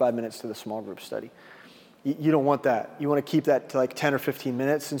 45 minutes to the small group study. You don't want that. You want to keep that to 10 or 15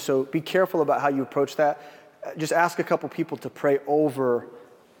 minutes. And so be careful about how you approach that. Just ask a couple people to pray over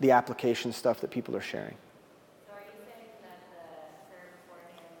the application stuff that people are sharing. So are you saying that the prayer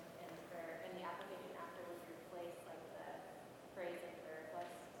beforehand and the prayer and the application after would replace the praise and prayer request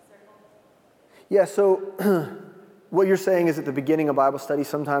circle? Yeah, so what you're saying is at the beginning of Bible study,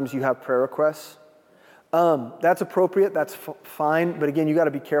 sometimes you have prayer requests. That's appropriate. That's fine. But again, you got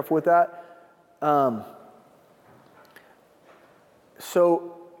to be careful with that.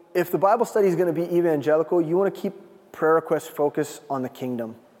 So if the Bible study is going to be evangelical, you want to keep prayer requests focused on the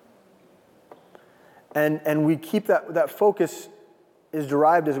kingdom. And we keep that focus is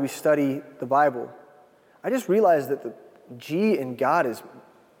derived as we study the Bible. I just realized that the G in God is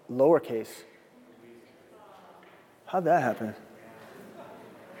lowercase. How'd that happen?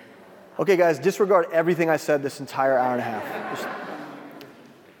 Okay, guys, disregard everything I said this entire hour and a half. Just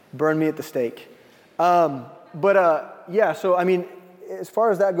burn me at the stake. So I mean, as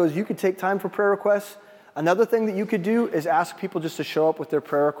far as that goes, you could take time for prayer requests. Another thing that you could do is ask people just to show up with their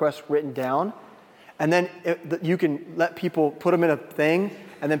prayer requests written down. And then you can let people put them in a thing,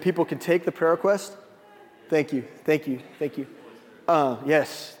 and then people can take the prayer request. Thank you.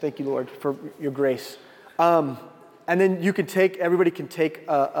 Yes, thank you, Lord, for your grace. And then everybody can take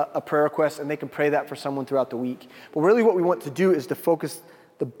a prayer request, and they can pray that for someone throughout the week. But really what we want to do is to focus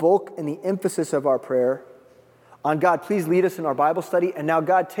the bulk and the emphasis of our prayer on God, please lead us in our Bible study. And now,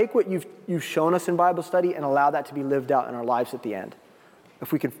 God, take what you've shown us in Bible study and allow that to be lived out in our lives at the end.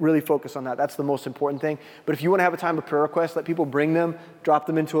 If we can really focus on that, that's the most important thing. But if you want to have a time of prayer requests, let people bring them, drop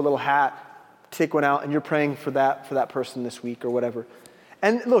them into a little hat, take one out and you're praying for that person this week or whatever.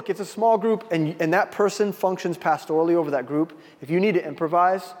 And look, it's a small group, and that person functions pastorally over that group. If you need to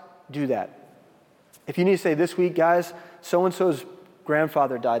improvise, do that. If you need to say, this week, guys, so-and-so's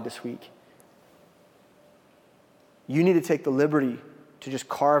grandfather died this week. You need to take the liberty to just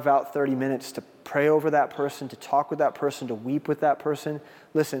carve out 30 minutes to pray over that person, to talk with that person, to weep with that person.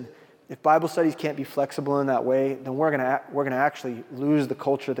 Listen, if Bible studies can't be flexible in that way, then we're gonna actually lose the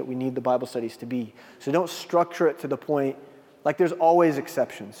culture that we need the Bible studies to be. So don't structure it to the point, like there's always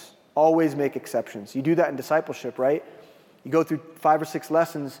exceptions. Always make exceptions. You do that in discipleship, right? You go through 5 or 6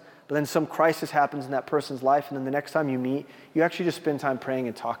 lessons, but then some crisis happens in that person's life, and then the next time you meet, you actually just spend time praying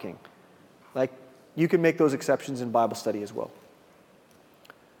and talking. Like, you can make those exceptions in Bible study as well.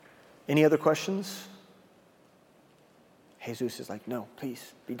 Any other questions? Jesus is like, no,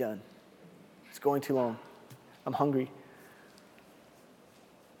 please, be done. It's going too long. I'm hungry.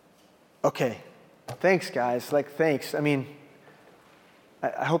 Okay. Thanks, guys. Like, thanks. I mean,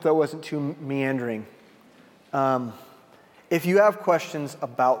 I hope that wasn't too meandering. If you have questions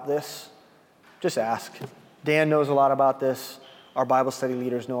about this, just ask. Dan knows a lot about this. Our Bible study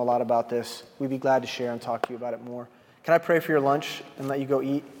leaders know a lot about this. We'd be glad to share and talk to you about it more. Can I pray for your lunch and let you go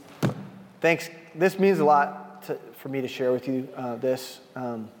eat? Thanks. This means a lot for me to share with you this.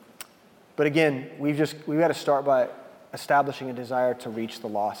 But again, we've got to start by establishing a desire to reach the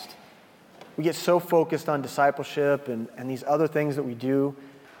lost. We get so focused on discipleship and these other things that we do,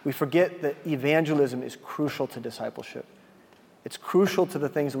 we forget that evangelism is crucial to discipleship. It's crucial to the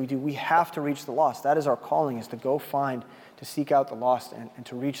things that we do. We have to reach the lost. That is our calling, is to go find, to seek out the lost and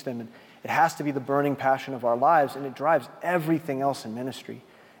to reach them. And it has to be the burning passion of our lives, and it drives everything else in ministry.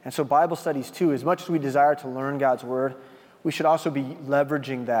 And so Bible studies too, as much as we desire to learn God's word, we should also be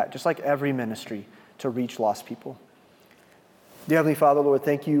leveraging that, just like every ministry, to reach lost people. Dear Heavenly Father, Lord,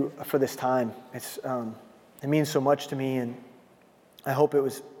 thank you for this time. It means so much to me, and I hope it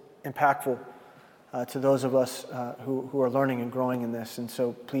was impactful to those of us who are learning and growing in this. And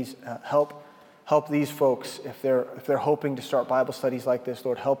so please help these folks if they're hoping to start Bible studies like this.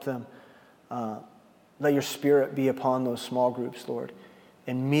 Lord, help them. Let your Spirit be upon those small groups, Lord.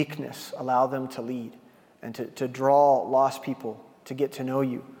 In meekness, allow them to lead and to draw lost people to get to know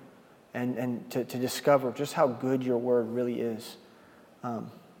you and to discover just how good your word really is.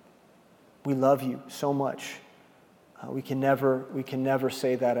 We love you so much. We can never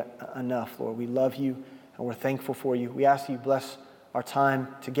say that enough, Lord. We love you and we're thankful for you. We ask that you bless our time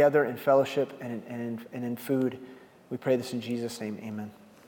together in fellowship and in food. We pray this in Jesus' name, amen.